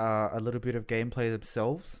a little bit of gameplay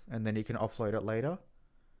themselves, and then you can offload it later.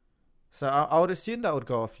 So I would assume that would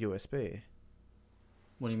go off USB.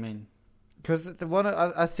 What do you mean? Because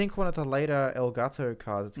I think one of the later Elgato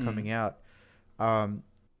cards that's coming out,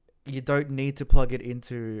 you don't need to plug it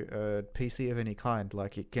into a PC of any kind.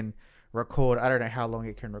 Like it can record. I don't know how long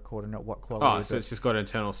it can record and at what quality. Oh, so it's just got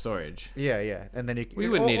internal storage. Yeah, and then we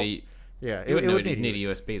would need a it would need a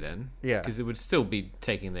USB then. Yeah, because it would still be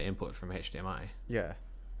taking the input from HDMI. Yeah.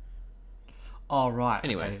 Oh right.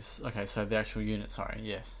 Anyway, okay. So the actual unit. Sorry.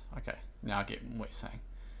 Yes. Okay. Now I get what you're saying.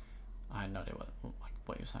 I had no idea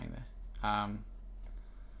what you're saying there.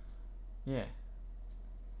 Yeah.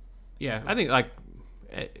 Yeah, I think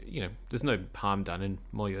there's no harm done in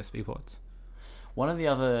more USB ports. One of the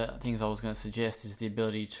other things I was going to suggest is the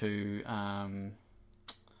ability to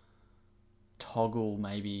toggle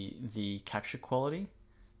maybe the capture quality,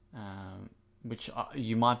 which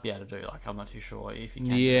you might be able to do. Like I'm not too sure if you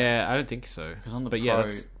can. Yeah, I don't think so. Because on the Pro,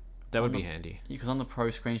 that would be handy. Because on the Pro,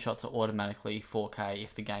 screenshots are automatically 4K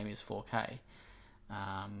if the game is 4K.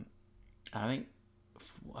 I think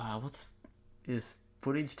is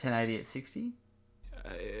footage 1080 at 60?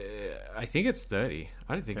 I think it's 30.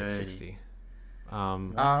 I don't think it's 60.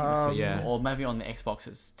 Yeah, or maybe on the Xbox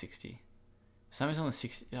it's 60. Something's on the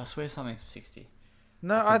 60. I swear something's 60.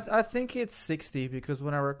 No, I think it's 60 because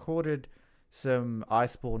when I recorded some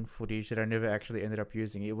Iceborne footage that I never actually ended up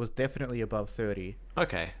using, it was definitely above 30.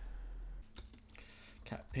 Okay.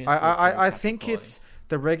 I think quality. It's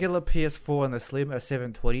the regular PS4 and the Slim are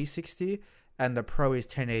 720 60, and the Pro is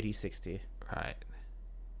 1080 60. Right.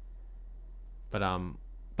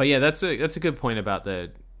 But yeah, that's a good point about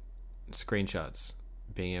the screenshots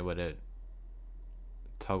being able to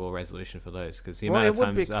toggle resolution for those, because the amount of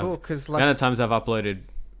times I've uploaded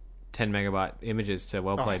 10 megabyte images to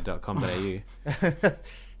wellplayed.com.au.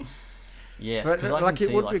 Yes, but like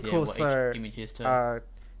it would be cool. So images to...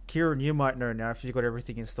 Kieran, you might know now if you've got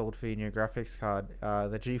everything installed for your new graphics card,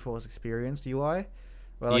 the GeForce Experience UI.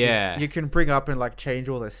 Well, like you can bring up and like change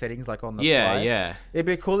all the settings like on the fly. Yeah. It'd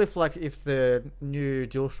be cool if the new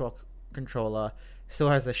DualShock controller still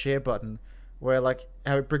has the share button, where like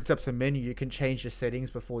how it brings up the menu, you can change the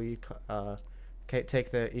settings before you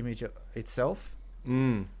take the image itself.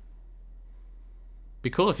 Be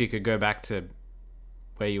cool if you could go back to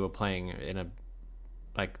where you were playing in a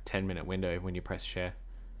 10-minute window when you press share.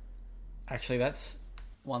 Actually, that's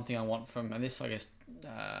one thing I want from, and this I guess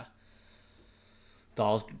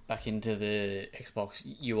dials back into the Xbox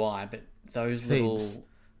UI, but those little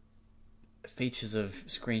features of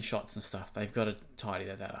screenshots and stuff, they've got to tidy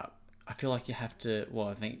that up. I feel like you have to, well,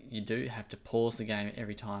 I think you do have to pause the game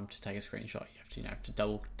every time to take a screenshot. You have to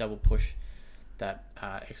double push that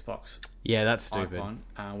Xbox. Yeah, that's stupid. Icon.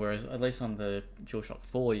 Whereas at least on the DualShock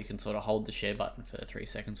 4, you can sort of hold the share button for 3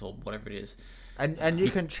 seconds or whatever it is. And you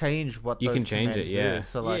can change what you can change it. Yeah. Do.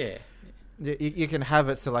 So you can have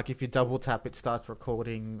it so like if you double tap, it starts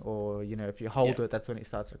recording, or if you hold it, that's when it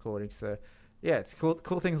starts recording. So yeah, it's cool.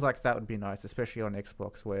 Cool things like that would be nice, especially on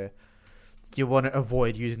Xbox where you want to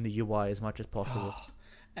avoid using the UI as much as possible.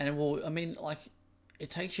 And it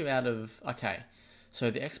takes you out of So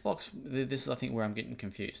the Xbox, this is I think where I'm getting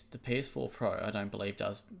confused. The PS4 Pro, I don't believe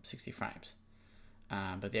does 60 frames,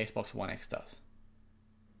 but the Xbox One X does.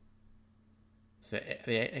 So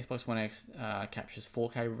the Xbox One X captures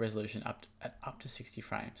 4K resolution up to 60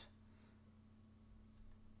 frames.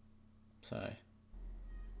 So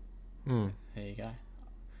there you go.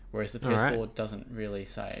 Whereas the PS4 doesn't really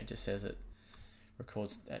say; it just says it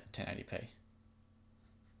records at 1080p.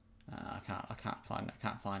 I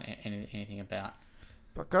can't find anything about.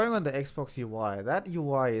 But going on the Xbox UI, that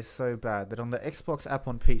UI is so bad that on the Xbox app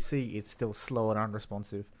on PC, it's still slow and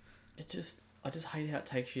unresponsive. I just hate how it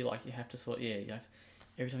takes you, you have to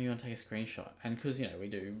every time you want to take a screenshot, and because, we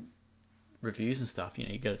do reviews and stuff, you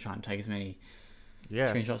got to try and take as many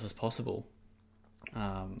screenshots as possible.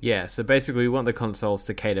 So basically we want the consoles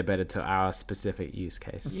to cater better to our specific use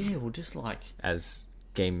case. Yeah, well, just as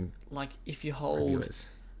game if you hold reviewers.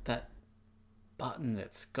 That button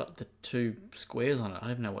that's got the 2 squares on it, I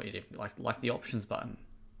don't even know what you did, like the options button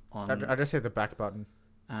on... I just said the back button.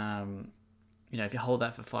 If you hold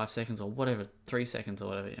that for 5 seconds or whatever, 3 seconds or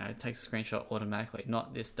whatever, it takes a screenshot automatically,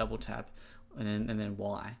 not this double tap and then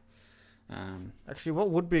Y. Actually, what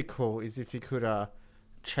would be cool is if you could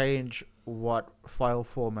change what file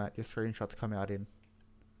format your screenshots come out in.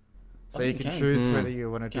 So Oh, you you can can. choose whether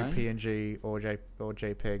you want to do Okay. PNG or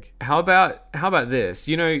JPEG. How about this?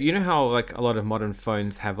 You know how like a lot of modern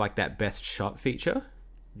phones have like that best shot feature?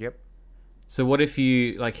 Yep. So what if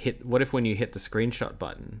you what if when you hit the screenshot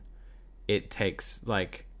button, it takes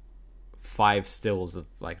like 5 stills of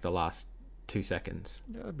like the last 2 seconds,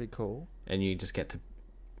 Yeah, that'd be cool. and you just get to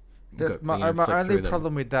My flick only through them.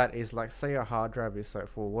 problem with that is, like, say your hard drive is so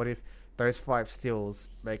full. What if those 5 stills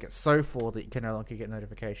make it so full that you can no longer get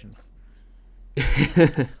notifications?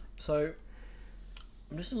 So,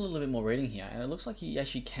 I'm just a little bit more reading here, and it looks like you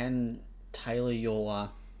actually can tailor your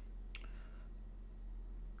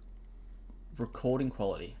recording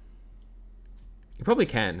quality. You probably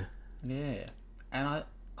can. Yeah, and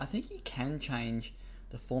I think you can change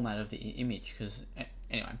the format of the image because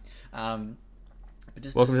anyway, but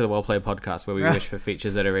just Welcome to the Well Played podcast, where we wish for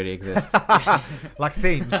features that already exist. Like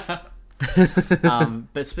themes.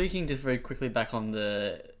 but speaking just very quickly back on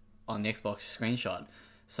the Xbox screenshot.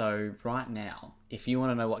 So right now, if you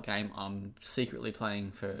want to know what game I'm secretly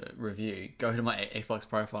playing for review, go to my Xbox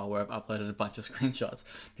profile where I've uploaded a bunch of screenshots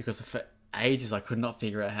because for ages I could not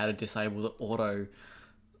figure out how to disable the auto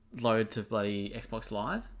load to bloody Xbox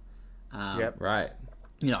Live. Yep. Right.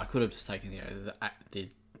 You know, I could have just taken the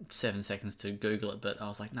 7 seconds to Google it, but I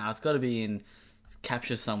was like, nah, it's got to be in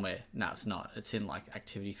capture somewhere. No, it's not. It's in like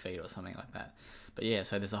activity feed or something like that. But yeah,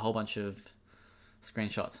 so there's a whole bunch of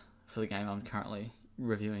screenshots for the game I'm currently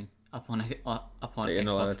reviewing up on That Xbox. you're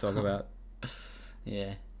not allowed to talk about.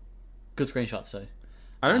 Yeah, good screenshots too.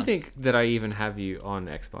 I don't think that I even have you on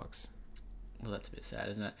Xbox. Well, that's a bit sad,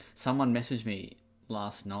 isn't it? Someone messaged me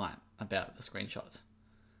last night about the screenshots.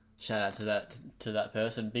 Shout out to that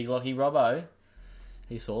person, Big Lucky Robbo.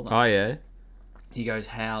 He saw them. Oh yeah. He goes,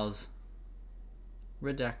 "How's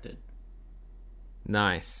Redacted?"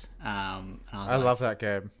 Nice. And I love that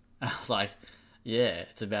game. I was like, yeah,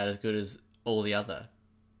 it's about as good as all the other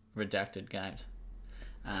Redacted games.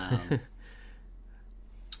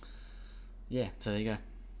 Yeah, so there you go.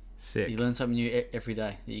 Sick. You learn something new every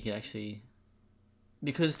day that you can actually...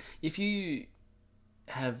 Because if you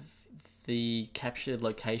have the captured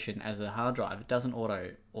location as a hard drive, it doesn't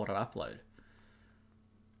auto upload.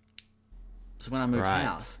 So when I moved Right.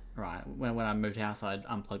 house, when I moved house, I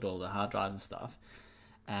unplugged all the hard drives and stuff,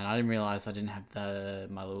 and I didn't realize I didn't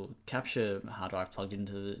have my little capture hard drive plugged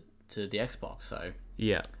into the Xbox, so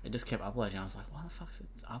Yeah. it just kept uploading. I was like, why the fuck is it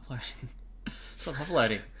uploading? Stop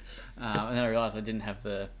uploading. And then I realized I didn't have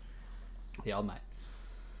the old mate.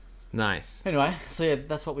 Nice. Anyway, so yeah,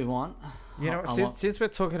 that's what we want. You know, since we're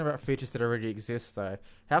talking about features that already exist, though,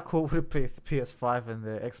 how cool would it be if the PS5 and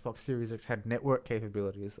the Xbox Series X had network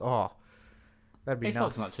capabilities? Oh, that'd be Xbox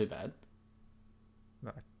nice. not too bad.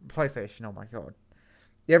 No, PlayStation, oh my god.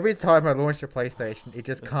 Every time I launch a PlayStation, it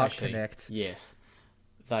just can't Actually, connect. Yes,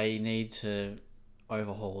 they need to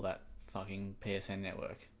overhaul that fucking PSN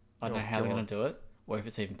network. I don't know how they're God. going to do it, or if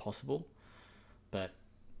it's even possible. But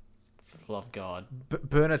for the love of God,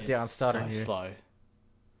 Burn it down, it's start so anew. slow.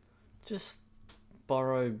 Just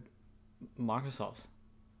borrow Microsoft's.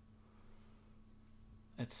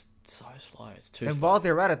 It's so slow. It's too And slow. while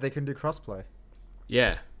they're at it, they can do crossplay.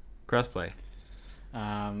 Yeah. Crossplay.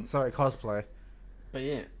 Sorry, cosplay. But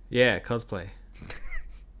yeah, Yeah, cosplay.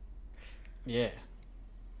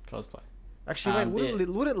 cosplay. Actually, wait, yeah.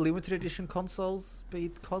 would it limited edition consoles be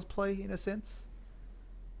cosplay in a sense?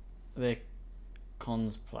 They're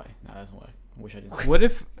cons play. No, that doesn't work. I wish I did. What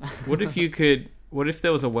if you could? What if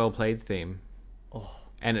there was a well played theme, Oh,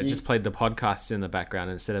 and it You- just played the podcast in the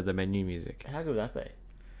background instead of the menu music? how good would that be?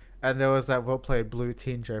 And there was that well-played blue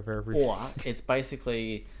tinge over everything. Or it's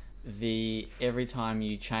basically every time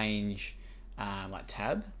you change like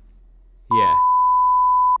tab. Yeah.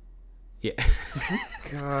 Yeah.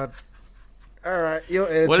 God. Alright, you're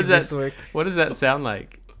editing What does this that? week. What does that sound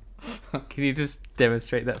like? Can you just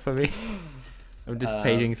demonstrate that for me? I'm just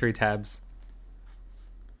paging through tabs.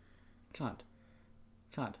 Can't.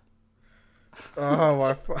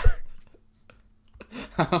 Oh,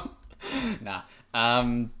 my... Nah.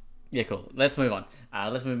 Yeah, cool. Let's move on.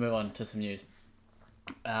 Let's move on to some news.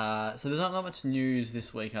 So there's not much news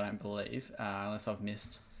this week, I don't believe, unless I've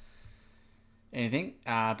missed anything.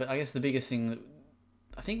 But I guess the biggest thing that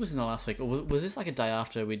I think was in the last week, or was this like a day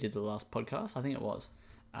after we did the last podcast? I think it was.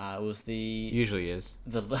 It was Usually is.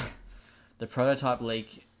 the prototype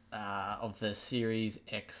leak of the Series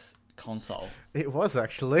X console. It was,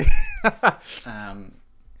 actually.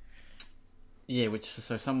 Yeah,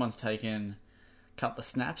 so someone's taken a couple of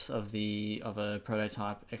snaps of a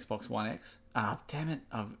prototype Xbox One X. Damn it,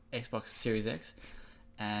 of Xbox Series X,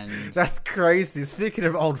 And That's crazy. Speaking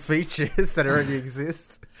of old features that already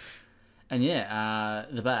exist. and yeah,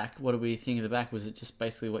 the back. What do we think of the back? Was it just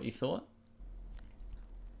basically what you thought?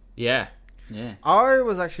 Yeah. Yeah. I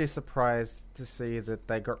was actually surprised to see that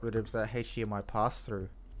they got rid of the HDMI pass-through.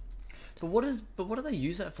 But what do they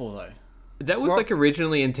use that for though? That was Well- like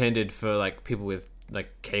originally intended for like people with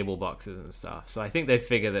like cable boxes and stuff. So I think they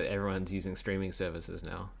figure that everyone's using streaming services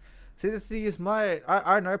now. See, the thing is,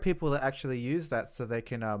 I know people that actually use that so they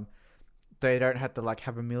can they don't have to like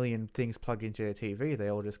have a million things plugged into their TV. They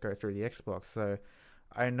all just go through the Xbox. So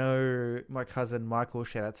I know my cousin Michael.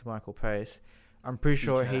 Shout out to Michael Pace. I'm pretty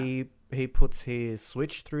sure shout he puts his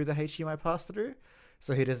Switch through the HDMI pass through,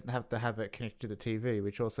 so he doesn't have to have it connected to the TV,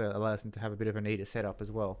 which also allows him to have a bit of a neater setup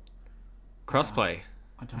as well. Crossplay.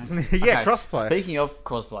 I don't. Yeah, Okay, crossplay. Speaking of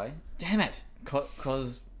crossplay, damn it,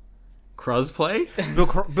 Crossplay?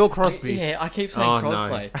 Bill Crosby. Yeah, I keep saying Oh, no.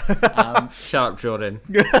 crossplay. Shut up, Jordan.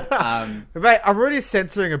 Mate, I'm already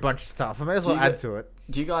censoring a bunch of stuff. I may as well you add get- to it.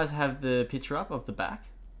 Do you guys have the picture up of the back?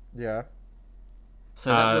 Yeah. So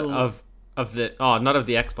that little, Of the not of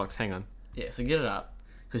the Xbox. Hang on, yeah. So get it up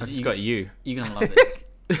I because just got you. you're gonna love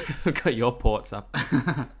this. I've got your ports up.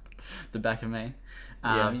 The back of me.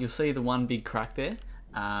 Yeah. You'll see the one big crack there.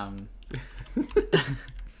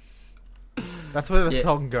 That's where the Yeah.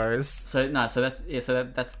 thong goes. So that's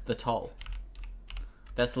the toll.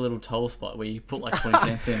 That's the little toll spot where you put like 20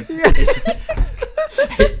 cents in. It's-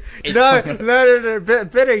 No.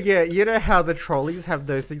 Better yet, you know how the trolleys have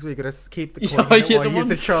those things where you gotta keep the coin Oh, in it yeah, while the you use one-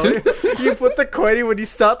 the trolley? You put the coin in when you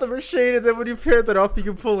start the machine, and then when you pair that off, you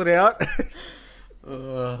can pull it out.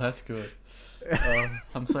 Oh, that's good.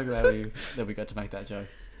 I'm so glad we got to make that joke.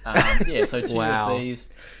 Yeah, so two Wow. USBs,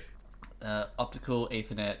 optical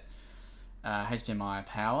Ethernet, HDMI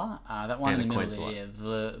power. That one And in the a coin middle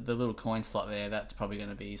there, the little coin slot there, that's probably going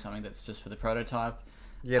to be something that's just for the prototype.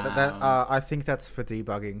 Yeah, I think that's for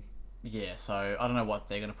debugging. Yeah, so I don't know what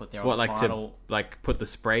they're going to put there. What, on like the final... to like put the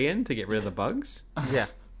spray in to get rid of the bugs? Yeah,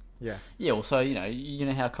 yeah. Yeah, well, so you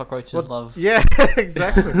know how cockroaches love. Yeah,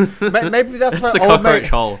 exactly. Maybe that's That's the why old cockroach mate.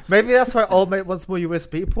 hole. Maybe that's why old mate wants more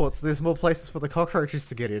USB ports. There's more places for the cockroaches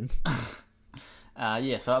to get in.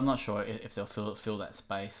 Yeah, so I'm not sure if they'll fill that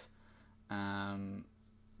space. I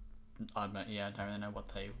don't really know what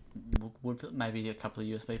they would put. Maybe a couple of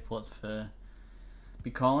USB ports for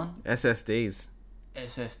Big Colin. SSDs.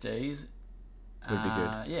 SSDs Would be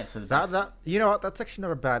good. Yeah, so the That you know what? That's actually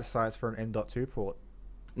not a bad size for an M.2 port.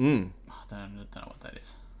 I don't know what that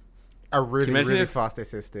is. A really Can you imagine really if- fast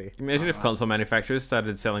SSD. Imagine if console manufacturers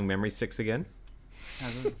started selling memory sticks again.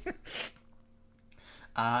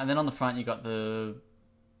 And then on the front you got the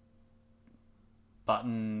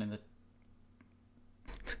button and the.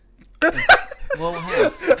 Well, hang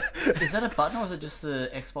on. Is that a button or is it just the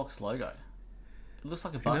Xbox logo? It looks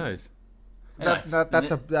like a Who button. knows? Anyway,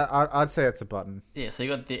 I'd say it's a button. Yeah, so you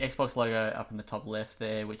got the Xbox logo up in the top left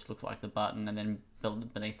there, which looks like the button, and then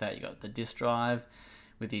beneath that you got the disk drive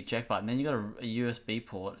with the eject button. Then you got a USB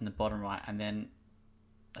port in the bottom right, and then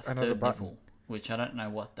a Another third button. nipple, which I don't know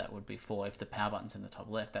what that would be for. If the power button's in the top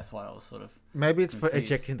left, that's why I was sort of Maybe it's for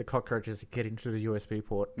confused. ejecting the cockroaches to get into the USB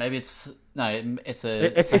port. Maybe it's no, it's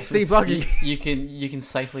a It's debugging. You can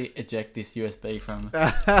safely eject this USB from.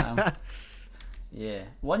 Yeah,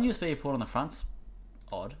 one USB port on the front's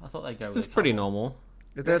odd. I thought they'd go with It's a pretty couple. normal.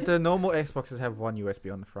 The normal Xboxes have one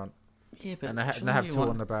USB on the front, Yeah, but and they surely have you two want-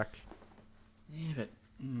 on the back. Yeah, but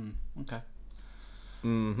okay.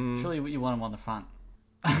 Mm-hmm. Surely you want them on the front.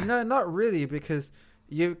 No, not really, because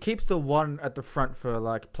you keep the one at the front for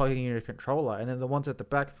like plugging in your controller, and then the ones at the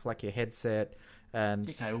back for like your headset and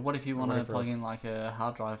Okay, well, what if you want to whatever plug else. in like a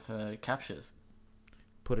hard drive for captures?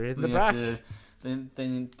 put it in Then the you have back. to- then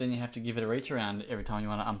you have to give it a reach around every time you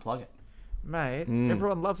want to unplug it. Mate,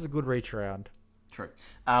 everyone loves a good reach around. True.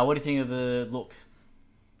 What do you think of the look?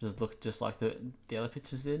 Does it look just like the other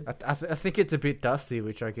pictures did? I think it's a bit dusty,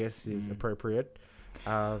 which I guess is appropriate.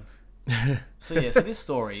 So yeah, so this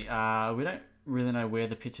story, we don't really know where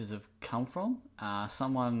the pictures have come from.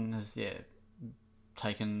 Someone has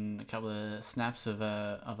taken a couple of snaps of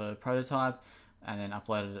a prototype and then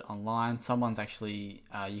uploaded it online. Someone's actually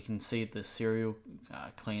you can see the serial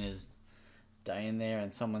cleaners day in there,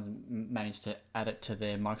 and someone's managed to add it to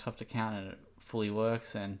their Microsoft account, and it fully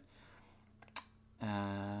works. And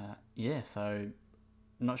so I'm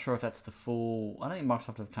not sure if that's the full. I don't think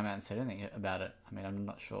Microsoft have come out and said anything about it. I mean, I'm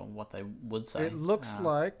not sure what they would say. It looks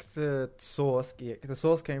like the source. Yeah, the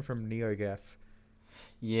source came from NeoGAF.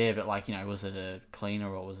 Yeah, but like, was it a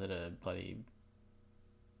cleaner or was it a bloody,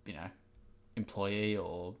 employee,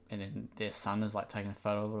 and then their son is like taking a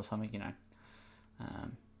photo of it or something,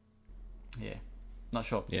 Yeah. Not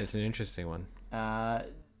sure. Yeah, it's an interesting one.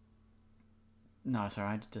 No, sorry,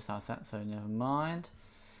 I just asked that, so never mind.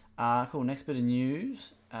 Cool. Next bit of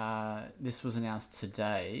news. This was announced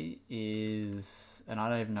today. And I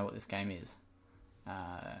don't even know what this game is.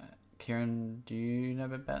 Kieran, do you know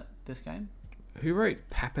about this game? Who wrote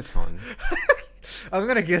Papaton? I'm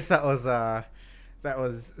gonna guess that was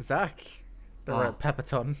Zach. That wrote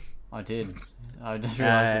Papaton. I did. I just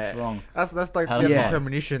realised it's wrong. That's like Papaton. different Yeah.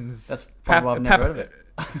 premonitions. That's probably why I've never heard of it.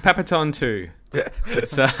 Papaton 2.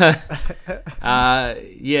 It's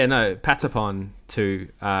Patapon 2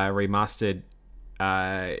 remastered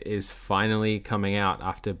is finally coming out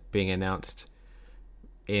after being announced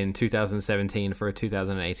in 2017 for a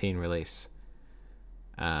 2018 release.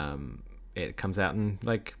 It comes out in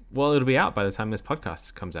it'll be out by the time this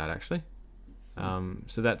podcast comes out, actually.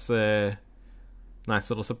 So that's a nice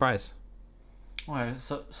little surprise. Oh,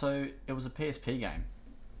 so it was a PSP game.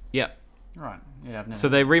 Yep. Right. Yeah, I've never. So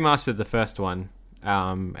they remastered the first one,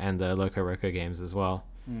 and the Loco Roco games as well.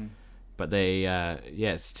 But they,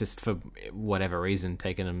 it's just for whatever reason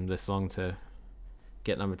taking them this long to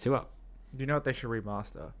get number 2 up. You know what they should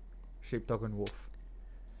remaster? Sheepdog and Wolf.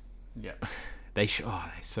 Yeah. They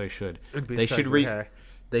so should. It'd be They so should good, hey?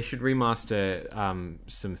 They should remaster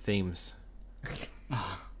some themes.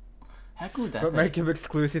 How cool would that But be? make them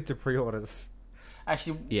exclusive to pre-orders.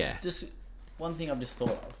 Actually, Yeah. just one thing I've just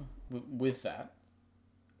thought of with that.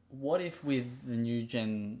 What if with the new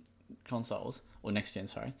gen consoles, or next gen,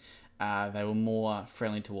 sorry, they were more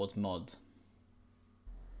friendly towards mods?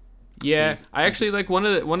 Yeah, So- I actually one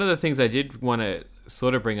of the things I did want to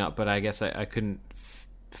sort of bring up, but I guess I couldn't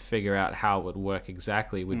figure out how it would work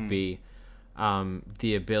exactly. Would be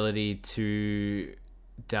the ability to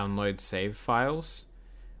download save files,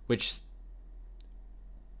 which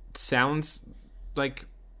sounds like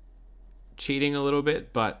cheating a little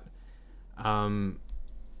bit, but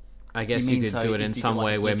I guess You you mean could so do it if in you some get,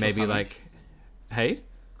 way like, where glitch or maybe something? hey.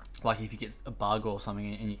 Like if you get a bug or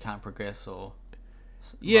something and you can't progress, or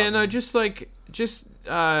Yeah, rather no, than- just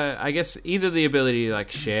I guess either the ability to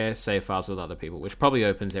share save files with other people, which probably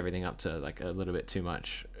opens everything up to a little bit too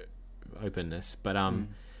much openness, but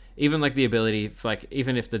even the ability for,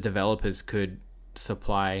 even if the developers could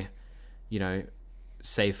supply,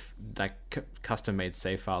 safe custom made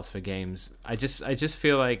save files for games, I just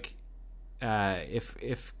feel like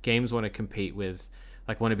if games want to compete with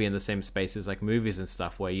want to be in the same space as movies and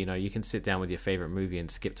stuff, where you can sit down with your favorite movie and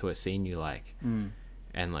skip to a scene you like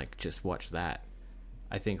and just watch that.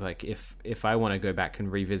 I think if I want to go back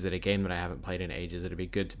and revisit a game that I haven't played in ages, it'd be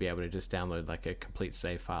good to be able to just download a complete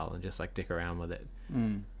save file and just dick around with it.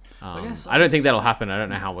 I don't think that'll happen. I don't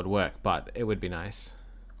know how it would work, but it would be nice.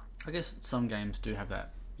 I guess some games do have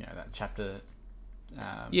that, that chapter.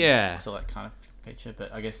 Yeah. So that kind of feature,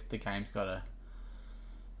 but I guess the game's got to,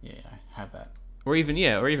 have that. Or even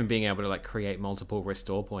being able to create multiple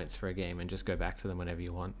restore points for a game and just go back to them whenever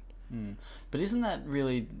you want. But isn't that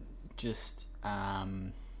really just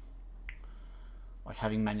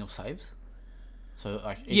having manual saves? So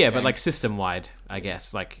each Yeah, game- but system wide, I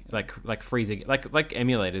guess, like freezing, like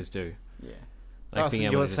emulators do. yeah. So Being you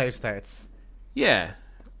able want to save just, states. yeah.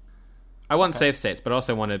 I want save states, but I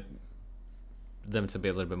also wanted them to be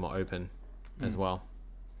a little bit more open as well.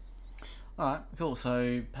 All right, cool.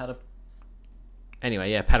 So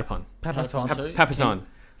Anyway, yeah, Patapon. Papaton. too? Papaton.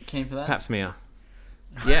 Keen for that? Papsmere.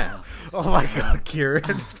 Yeah. Oh my god,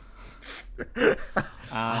 Kieran.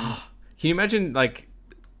 Can you imagine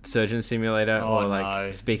Surgeon Simulator or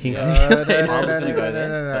no. Speaking No, Simulator? I was going to go no, there,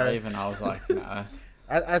 no, but no. even I was like, no.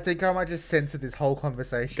 I think I might just censor this whole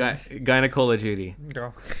conversation. Gyna Call of Duty.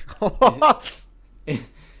 No. Is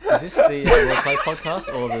this the Roleplay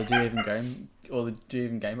podcast or the Do You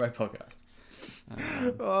Even Game Boy podcast?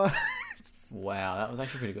 Wow, that was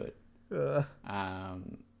actually pretty good.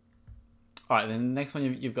 All right, then the next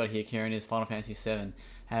one you've got here, Kieran, is Final Fantasy VII.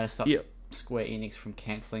 How to stop Yep. Square Enix from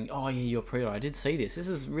cancelling. Oh yeah, your pre-order. I did see this. This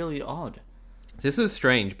is really odd. This was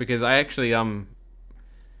strange because I actually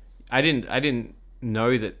I didn't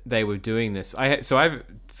know that they were doing this.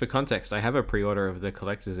 For context, I have a pre-order of the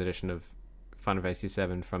collector's edition of Final Fantasy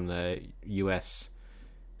VII from the US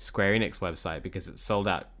Square Enix website because it sold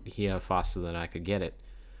out here faster than I could get it.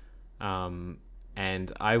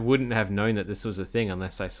 And I wouldn't have known that this was a thing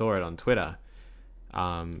unless I saw it on Twitter.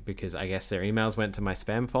 Because I guess their emails went to my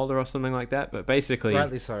spam folder or something like that. But basically,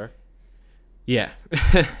 Rightly so. yeah,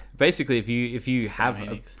 basically, if you Square have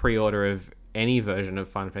Enix. a pre-order of any version of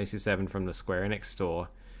Final Fantasy VII from the Square Enix store,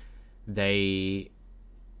 they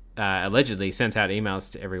allegedly sent out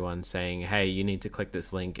emails to everyone saying, "Hey, you need to click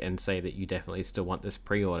this link and say that you definitely still want this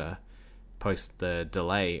pre-order, post the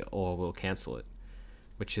delay, or we'll cancel it."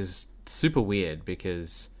 which is super weird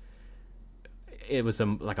because it was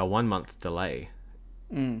like a 1 month delay,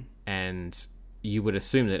 and you would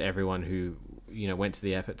assume that everyone who went to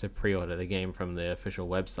the effort to pre-order the game from the official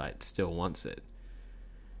website still wants it,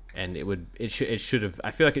 and it should have.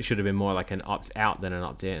 I feel like it should have been more like an opt out than an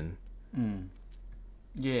opt in.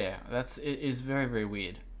 Yeah, it is very, very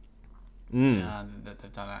weird that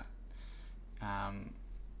they've done that.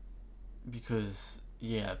 Because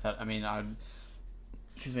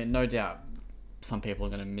no doubt some people are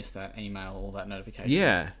going to miss that email or that notification.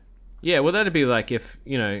 Yeah. Well, that'd be like if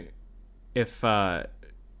you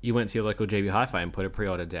went to your local JB Hi-Fi and put a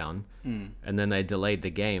pre-order down, and then they delayed the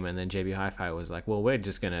game, and then JB Hi-Fi was like, "Well, we're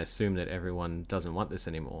just going to assume that everyone doesn't want this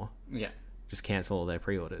anymore. Yeah, just cancel all their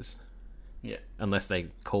pre-orders." Yeah, unless they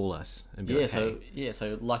call us and be like, "Hey."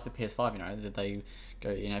 So like the PS5, that they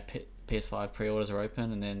go, PS5 pre-orders are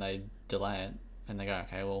open, and then they delay it, and they go,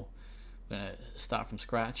 "Okay, well, we're gonna start from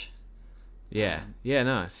scratch." Yeah,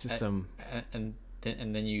 no, it's just and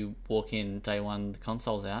then you walk in day one, the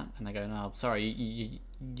console's out, and they go, "No, sorry, you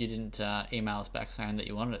didn't email us back saying that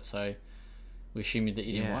you wanted it, so we assumed that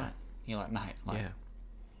you didn't want it." You're like, "Mate,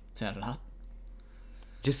 sound it up."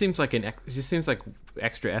 Just seems like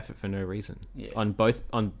extra effort for no reason. Yeah. On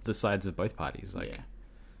the sides of both parties,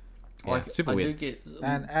 super weird. Do get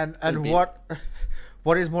and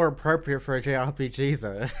what is more appropriate for a JRPG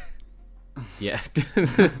though? Yeah.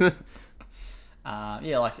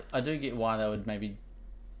 I do get why they would maybe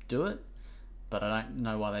do it, but I don't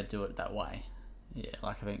know why they do it that way. Yeah,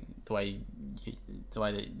 I think the way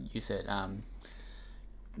that you said,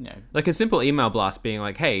 like a simple email blast being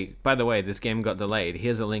like, "Hey, by the way, this game got delayed.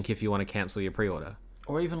 Here's a link if you want to cancel your pre-order."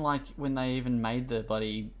 Or even like when they even made the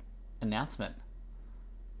bloody announcement,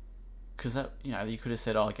 because that you could have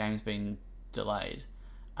said, "Oh, the game's been delayed."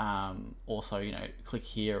 Also, click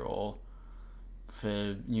here or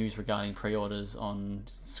for news regarding pre-orders on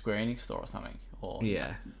Square Enix store or something. Or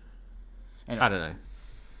yeah, anyway. I don't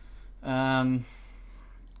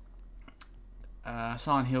know.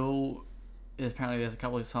 Silent Hill. Apparently, there's a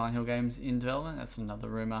couple of Silent Hill games in development. That's another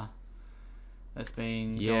rumor that's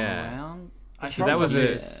been going around. Actually, that was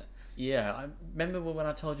Yeah, I remember when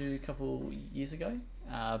I told you a couple years ago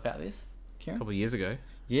about this, Kieran. A couple of years ago.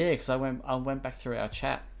 Yeah, because I went back through our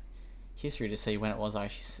chat history to see when it was I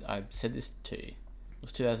said this to you. It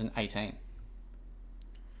was 2018.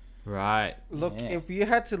 Right. Look, if you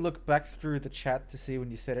had to look back through the chat to see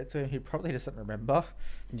when you said it to him, he probably doesn't remember.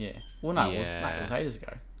 Yeah. Well, no, it was ages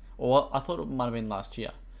ago. Or I thought it might have been last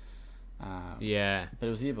year. Yeah. But it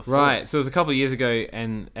was the year before. Right. So it was a couple of years ago,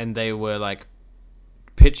 and they were like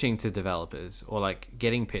pitching to developers or like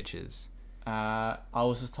getting pitches. I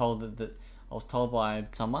was just told that I was told by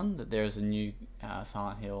someone that there is a new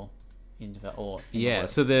Silent Hill in development. Yeah.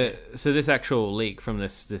 So this actual leak from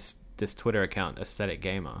this Twitter account, Aesthetic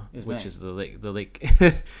Gamer, which is the leak the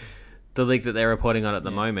leak that they're reporting on at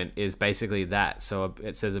the moment, is basically that. So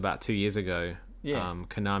it says about 2 years ago,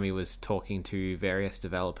 Konami was talking to various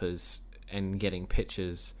developers and getting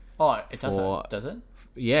pitches. Oh, it does it?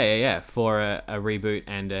 Yeah. For a reboot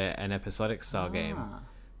and an episodic style game.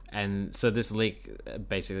 And so this leak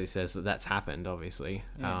basically says that that's happened, obviously,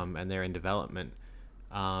 and they're in development.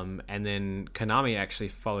 And then Konami actually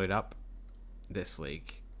followed up this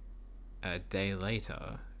leak a day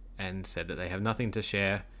later and said that they have nothing to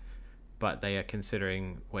share, but they are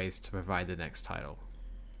considering ways to provide the next title.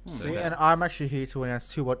 And I'm actually here to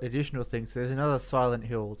announce two additional things. There's another Silent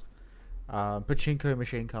Hill pachinko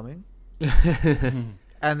machine coming.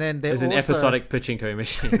 And then there's an episodic pachinko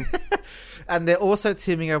machine. And they're also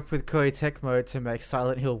teaming up with Koei Tecmo to make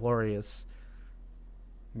Silent Hill Warriors.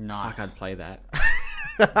 Nice. Fuck, I'd play that.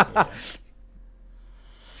 Yeah.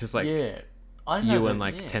 Just like you and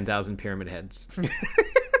like 10,000 pyramid heads.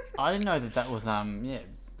 I didn't know that was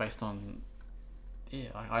based on. Yeah,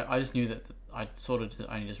 I just knew that I sort of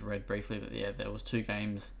only just read briefly that there was two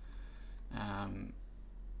games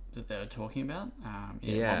that they were talking about.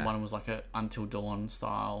 One was like a Until Dawn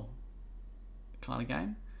style kind of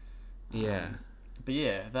game. But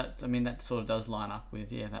that sort of does line up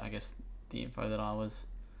with I guess the info that I was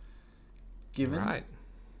given. Right.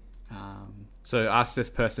 So ask this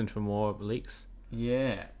person for more leaks.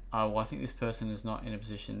 Yeah. Well, I think this person is not in a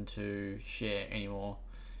position to share any more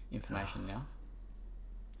information now.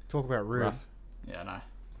 Talk about rude. Rough. Yeah,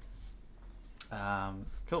 I know.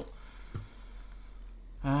 Cool.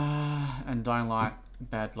 And Dying Light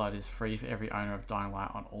Bad Blood is free for every owner of Dying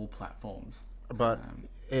Light on all platforms. But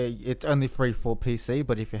it's only free for PC,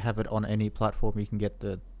 but if you have it on any platform, you can get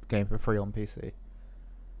the game for free on PC.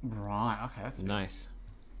 Right, okay. That's nice.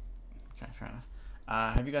 Okay, fair enough.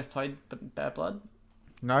 Have you guys played Bad Blood?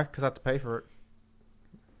 No, because I have to pay for it.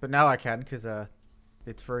 But now I can because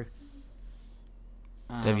it's free.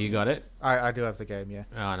 Have you got it? I do have the game, yeah.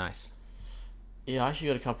 Oh, nice. Yeah, I actually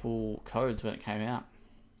got a couple codes when it came out.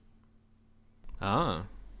 Oh.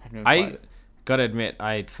 I've never played I it. gotta admit,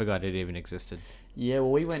 I forgot it even existed. Yeah,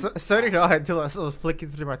 well, we went. So did I until I was flicking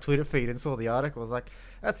through my Twitter feed and saw the article. I was like,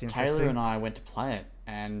 that's interesting. Taylor and I went to play it,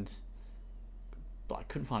 and I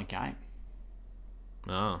couldn't find a game.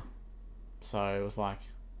 Oh. So it was like,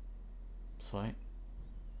 sweet.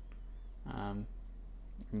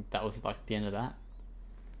 That was like the end of that.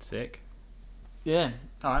 Sick. Yeah.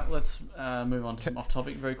 All right, let's move on to some off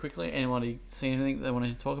topic very quickly. Anybody see anything they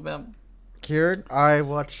wanted to talk about? Kieran, I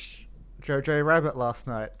watched Jojo Rabbit last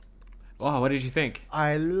night. Oh, what did you think?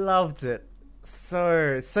 I loved it.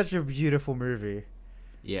 Such a beautiful movie.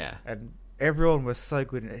 Yeah. And everyone was so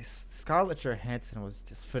good. Scarlett Johansson was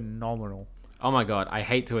just phenomenal. Oh my god, I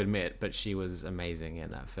hate to admit, but she was amazing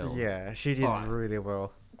in that film. Yeah, she did Alright. really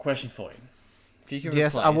well. Question for you. If you could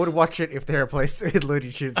Yes, I replace- would watch it if they replaced it with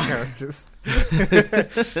Looney Tunes characters.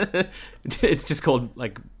 It's just called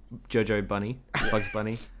like Jojo Bunny, Bugs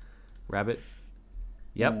Bunny, Rabbit.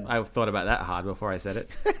 Yep, I thought about that hard before I said it.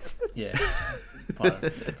 Yeah.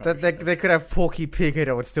 They could have Porky Pig and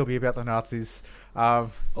it would still be about the Nazis.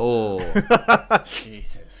 Oh,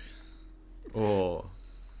 Jesus. oh.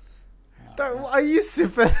 Don't, are you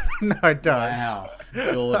super? No, don't. Wow.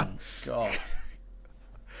 Jordan. God.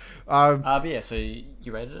 But yeah, so you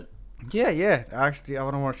rated it? Yeah. Actually, I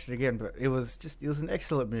want to watch it again, but it was an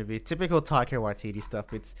excellent movie. Typical Taika Waititi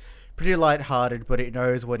stuff. It's pretty light-hearted, but it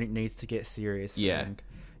knows when it needs to get serious. Yeah. And,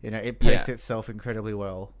 it paced Yeah. itself incredibly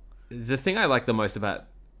well. The thing I like the most about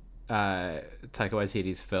Taika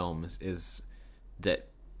Waititi's films is that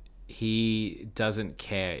he doesn't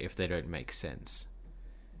care if they don't make sense.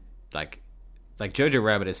 Like Jojo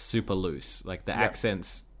Rabbit is super loose. Like the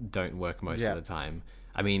accents don't work most of the time.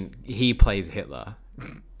 I mean, he plays Hitler,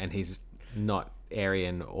 and he's not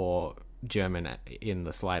Aryan or German in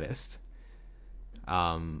the slightest.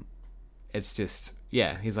 It's just,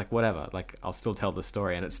 he's like, whatever. Like, I'll still tell the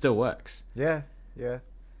story, and it still works. Yeah.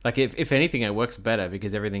 Like, if anything, it works better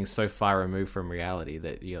because everything's so far removed from reality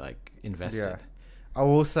that you're, like, invested. Yeah. I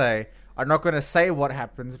will say, I'm not going to say what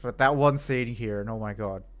happens, but that one scene here, and oh my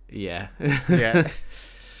god. Yeah. Yeah.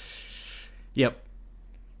 Yep.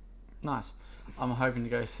 Nice. I'm hoping to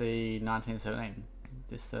go see 1917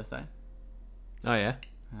 this Thursday. Oh, yeah?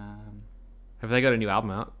 Um, Have they got a new album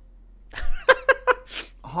out?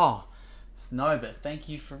 oh, no, but thank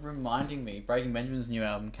you for reminding me. Breaking Benjamin's new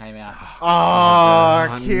album came out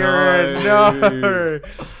Oh, Kieran, no. no.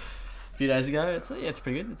 a few days ago. It's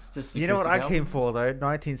pretty good. It's just an You know what I acoustic came for, though?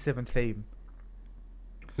 1917.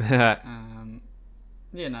 album.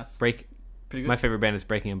 Yeah, nice. Break. Pretty good. My favorite band is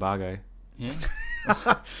Breaking Embargo. Yeah.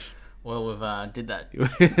 Well, we've did that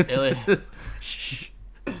earlier.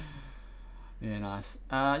 Yeah, nice.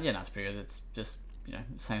 No, it's pretty good. It's just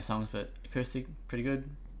same songs but acoustic, pretty good.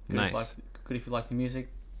 Good Nice. Good if you like the music.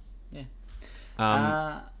 Yeah.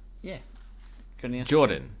 Yeah. Got any answers?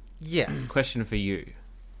 Jordan, Yes. question for you.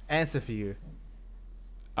 Answer for you.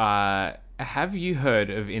 Have you heard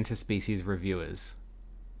of interspecies reviewers?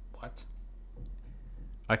 What?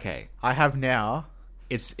 Okay, I have now.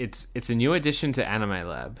 it's a new addition to Anime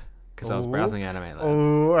Lab because I was Ooh. browsing Anime Lab,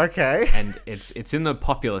 Oh, okay. and it's in the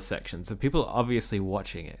popular section, so people are obviously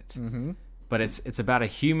watching it. Mm-hmm. But it's about a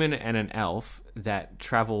human and an elf that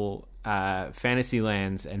travel fantasy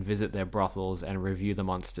lands and visit their brothels and review the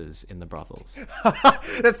monsters in the brothels.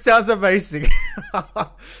 That sounds amazing.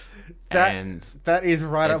 And that is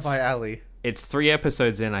right up it's- my alley. It's 3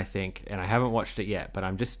 episodes in, I think, and I haven't watched it yet. But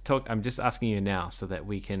I'm just asking you now so that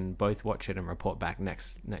we can both watch it and report back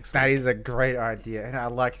next That week. is a great idea, and I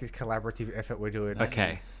like this collaborative effort we're doing.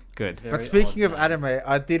 Okay, good. Very But speaking odd of name. anime,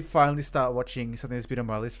 I did finally start watching something that's been on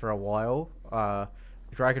my list for a while.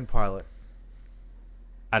 Dragon Pilot.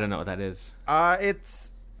 I don't know what that is.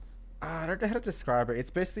 It's I don't know how to describe it. It's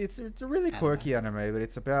basically it's a really quirky anime, but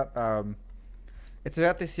it's about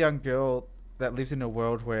this young girl that lives in a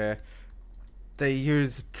world where they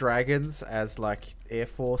use dragons as like Air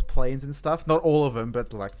Force planes and stuff. Not all of them,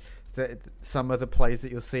 but like some of the planes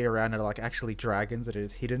that you'll see around are like actually dragons that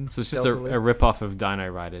is hidden. So it's just stealthily. a rip-off of Dino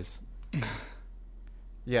Riders.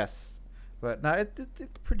 Yes, but no, it's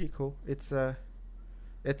pretty cool. It's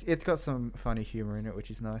got some funny humor in it, which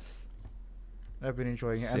is nice. I've been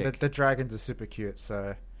enjoying it, and Sick. the dragons are super cute.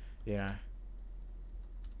 So,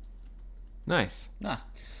 Nice. Nice.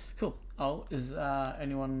 Cool. Oh, is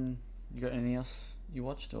anyone... You got anything else you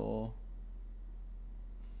watched, or...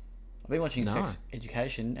 I've been watching No. Sex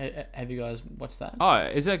Education. Have you guys watched that? Oh,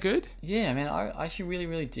 is that good? Yeah, man, I actually really,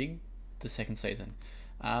 really dig the second season.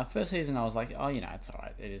 First season, I was like, oh, it's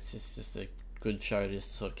alright. It's just a good show to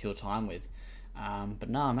just sort of kill time with. But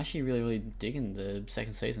no, I'm actually really, really digging the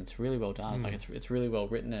second season. It's really well done. It's like it's really well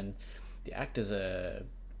written, and the actors are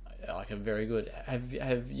very good.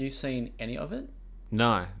 Have you seen any of it?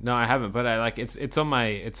 No, I haven't. But I like it's on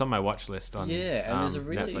my watch list on Yeah, and there's a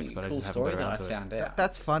really Netflix, but I cool just haven't got story that around I to it. found out.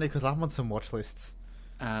 That's funny because I'm on some watch lists.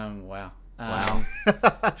 Wow. Wow.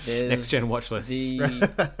 There's Next gen watch lists.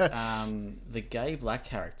 the gay black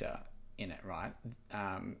character in it, right?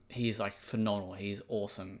 He's like phenomenal. He's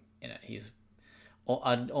awesome in it.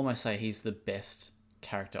 I'd almost say he's the best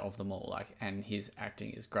character of them all. Like, and his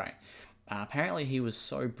acting is great. Apparently, he was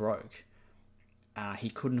so broke, he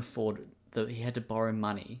couldn't afford he had to borrow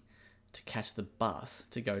money to catch the bus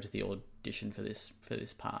to go to the audition for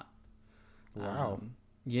this part. Wow.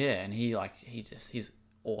 Yeah, and he's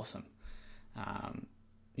awesome.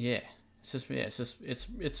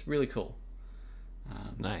 It's really cool.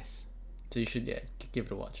 Nice. So you should give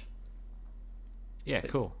it a watch. Yeah,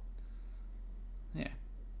 cool. Yeah.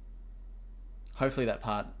 Hopefully that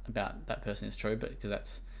part about that person is true, but because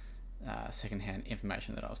that's secondhand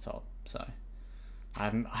information that I was told. So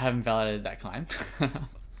I haven't validated that claim.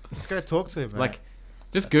 Just go talk to him, man. Like,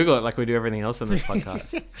 just Google it like we do everything else on this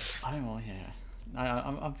podcast. I don't know. Yeah,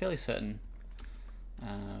 I'm fairly certain.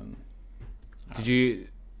 Did you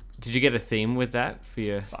get a theme with that for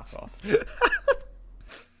your? Fuck off.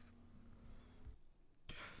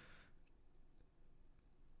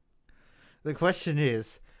 The question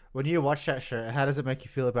is, when you watch that show, how does it make you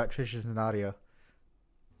feel about Trish and Nadia?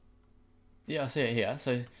 Yeah, I see it here.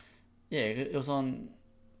 So, yeah, it was on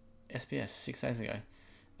SBS 6 days ago.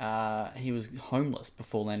 He was homeless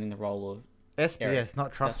before landing the role of SBS, Eric.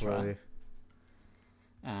 not trustworthy.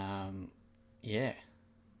 Yeah.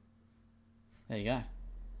 There you go.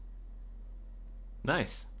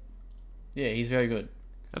 Nice. Yeah, he's very good.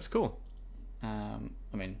 That's cool. I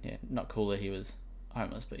mean, yeah, not cool that he was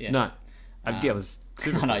homeless, but yeah. No, I was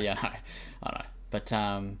super. I know, cool. yeah, I know. But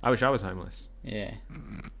I wish I was homeless. yeah,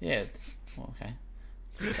 well, okay.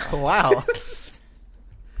 Wow.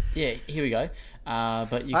 Yeah, here we go.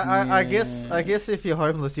 But you can, I guess if you're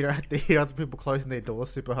homeless, you don't have to hear other people closing their doors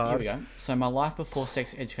super Here hard. we go. So my life before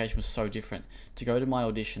sex education was so different. To go to my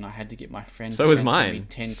audition, I had to get my friend So to was transfer me mine.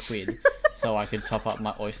 10 quid so I could top up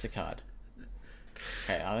my Oyster card.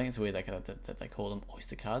 Okay, I think it's weird that they call them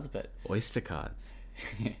Oyster cards, but Oyster cards.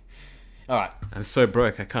 all right. I'm so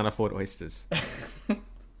broke, I can't afford oysters.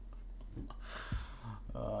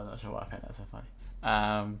 Oh, I'm not sure why I found that so funny.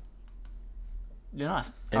 Yeah,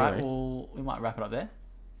 nice. Anyway. All right, well, we might wrap it up there.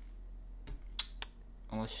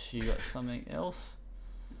 Unless you got something else.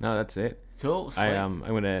 No, that's it. Cool. Sweet. I'm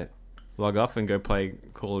gonna log off and go play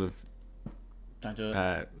Call of. Don't do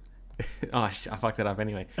it. I fucked that up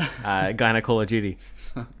anyway. Gyna Call of Duty.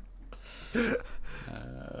 Wow.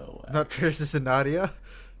 Not Trish and Nadia.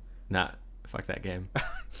 Nah, fuck that game.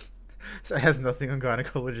 So it has nothing on Gyna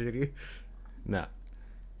Call of Duty. Nah.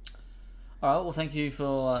 All right. Well, thank you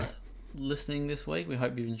for listening this week. We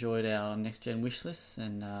hope you've enjoyed our next gen wish lists,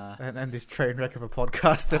 and And this train wreck of a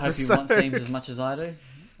podcast I hope you episode. want themes as much as I do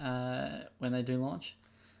when they do launch.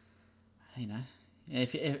 You know,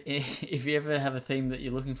 if you ever have a theme that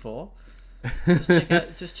you're looking for,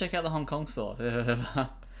 just check out the Hong Kong store. They've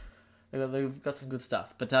got some good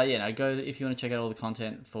stuff. But if you want to check out all the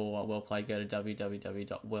content for Well Played, go to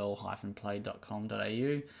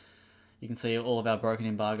www.well-played.com.au. You can see all of our broken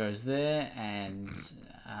embargoes there, and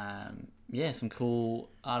some cool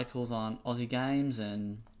articles on Aussie games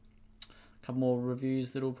and a couple more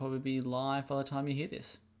reviews that'll probably be live by the time you hear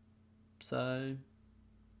this. So,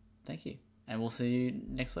 thank you, and we'll see you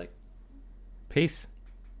next week. Peace.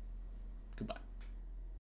 Goodbye.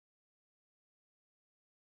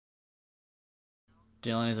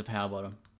 Dylan is a power bottom.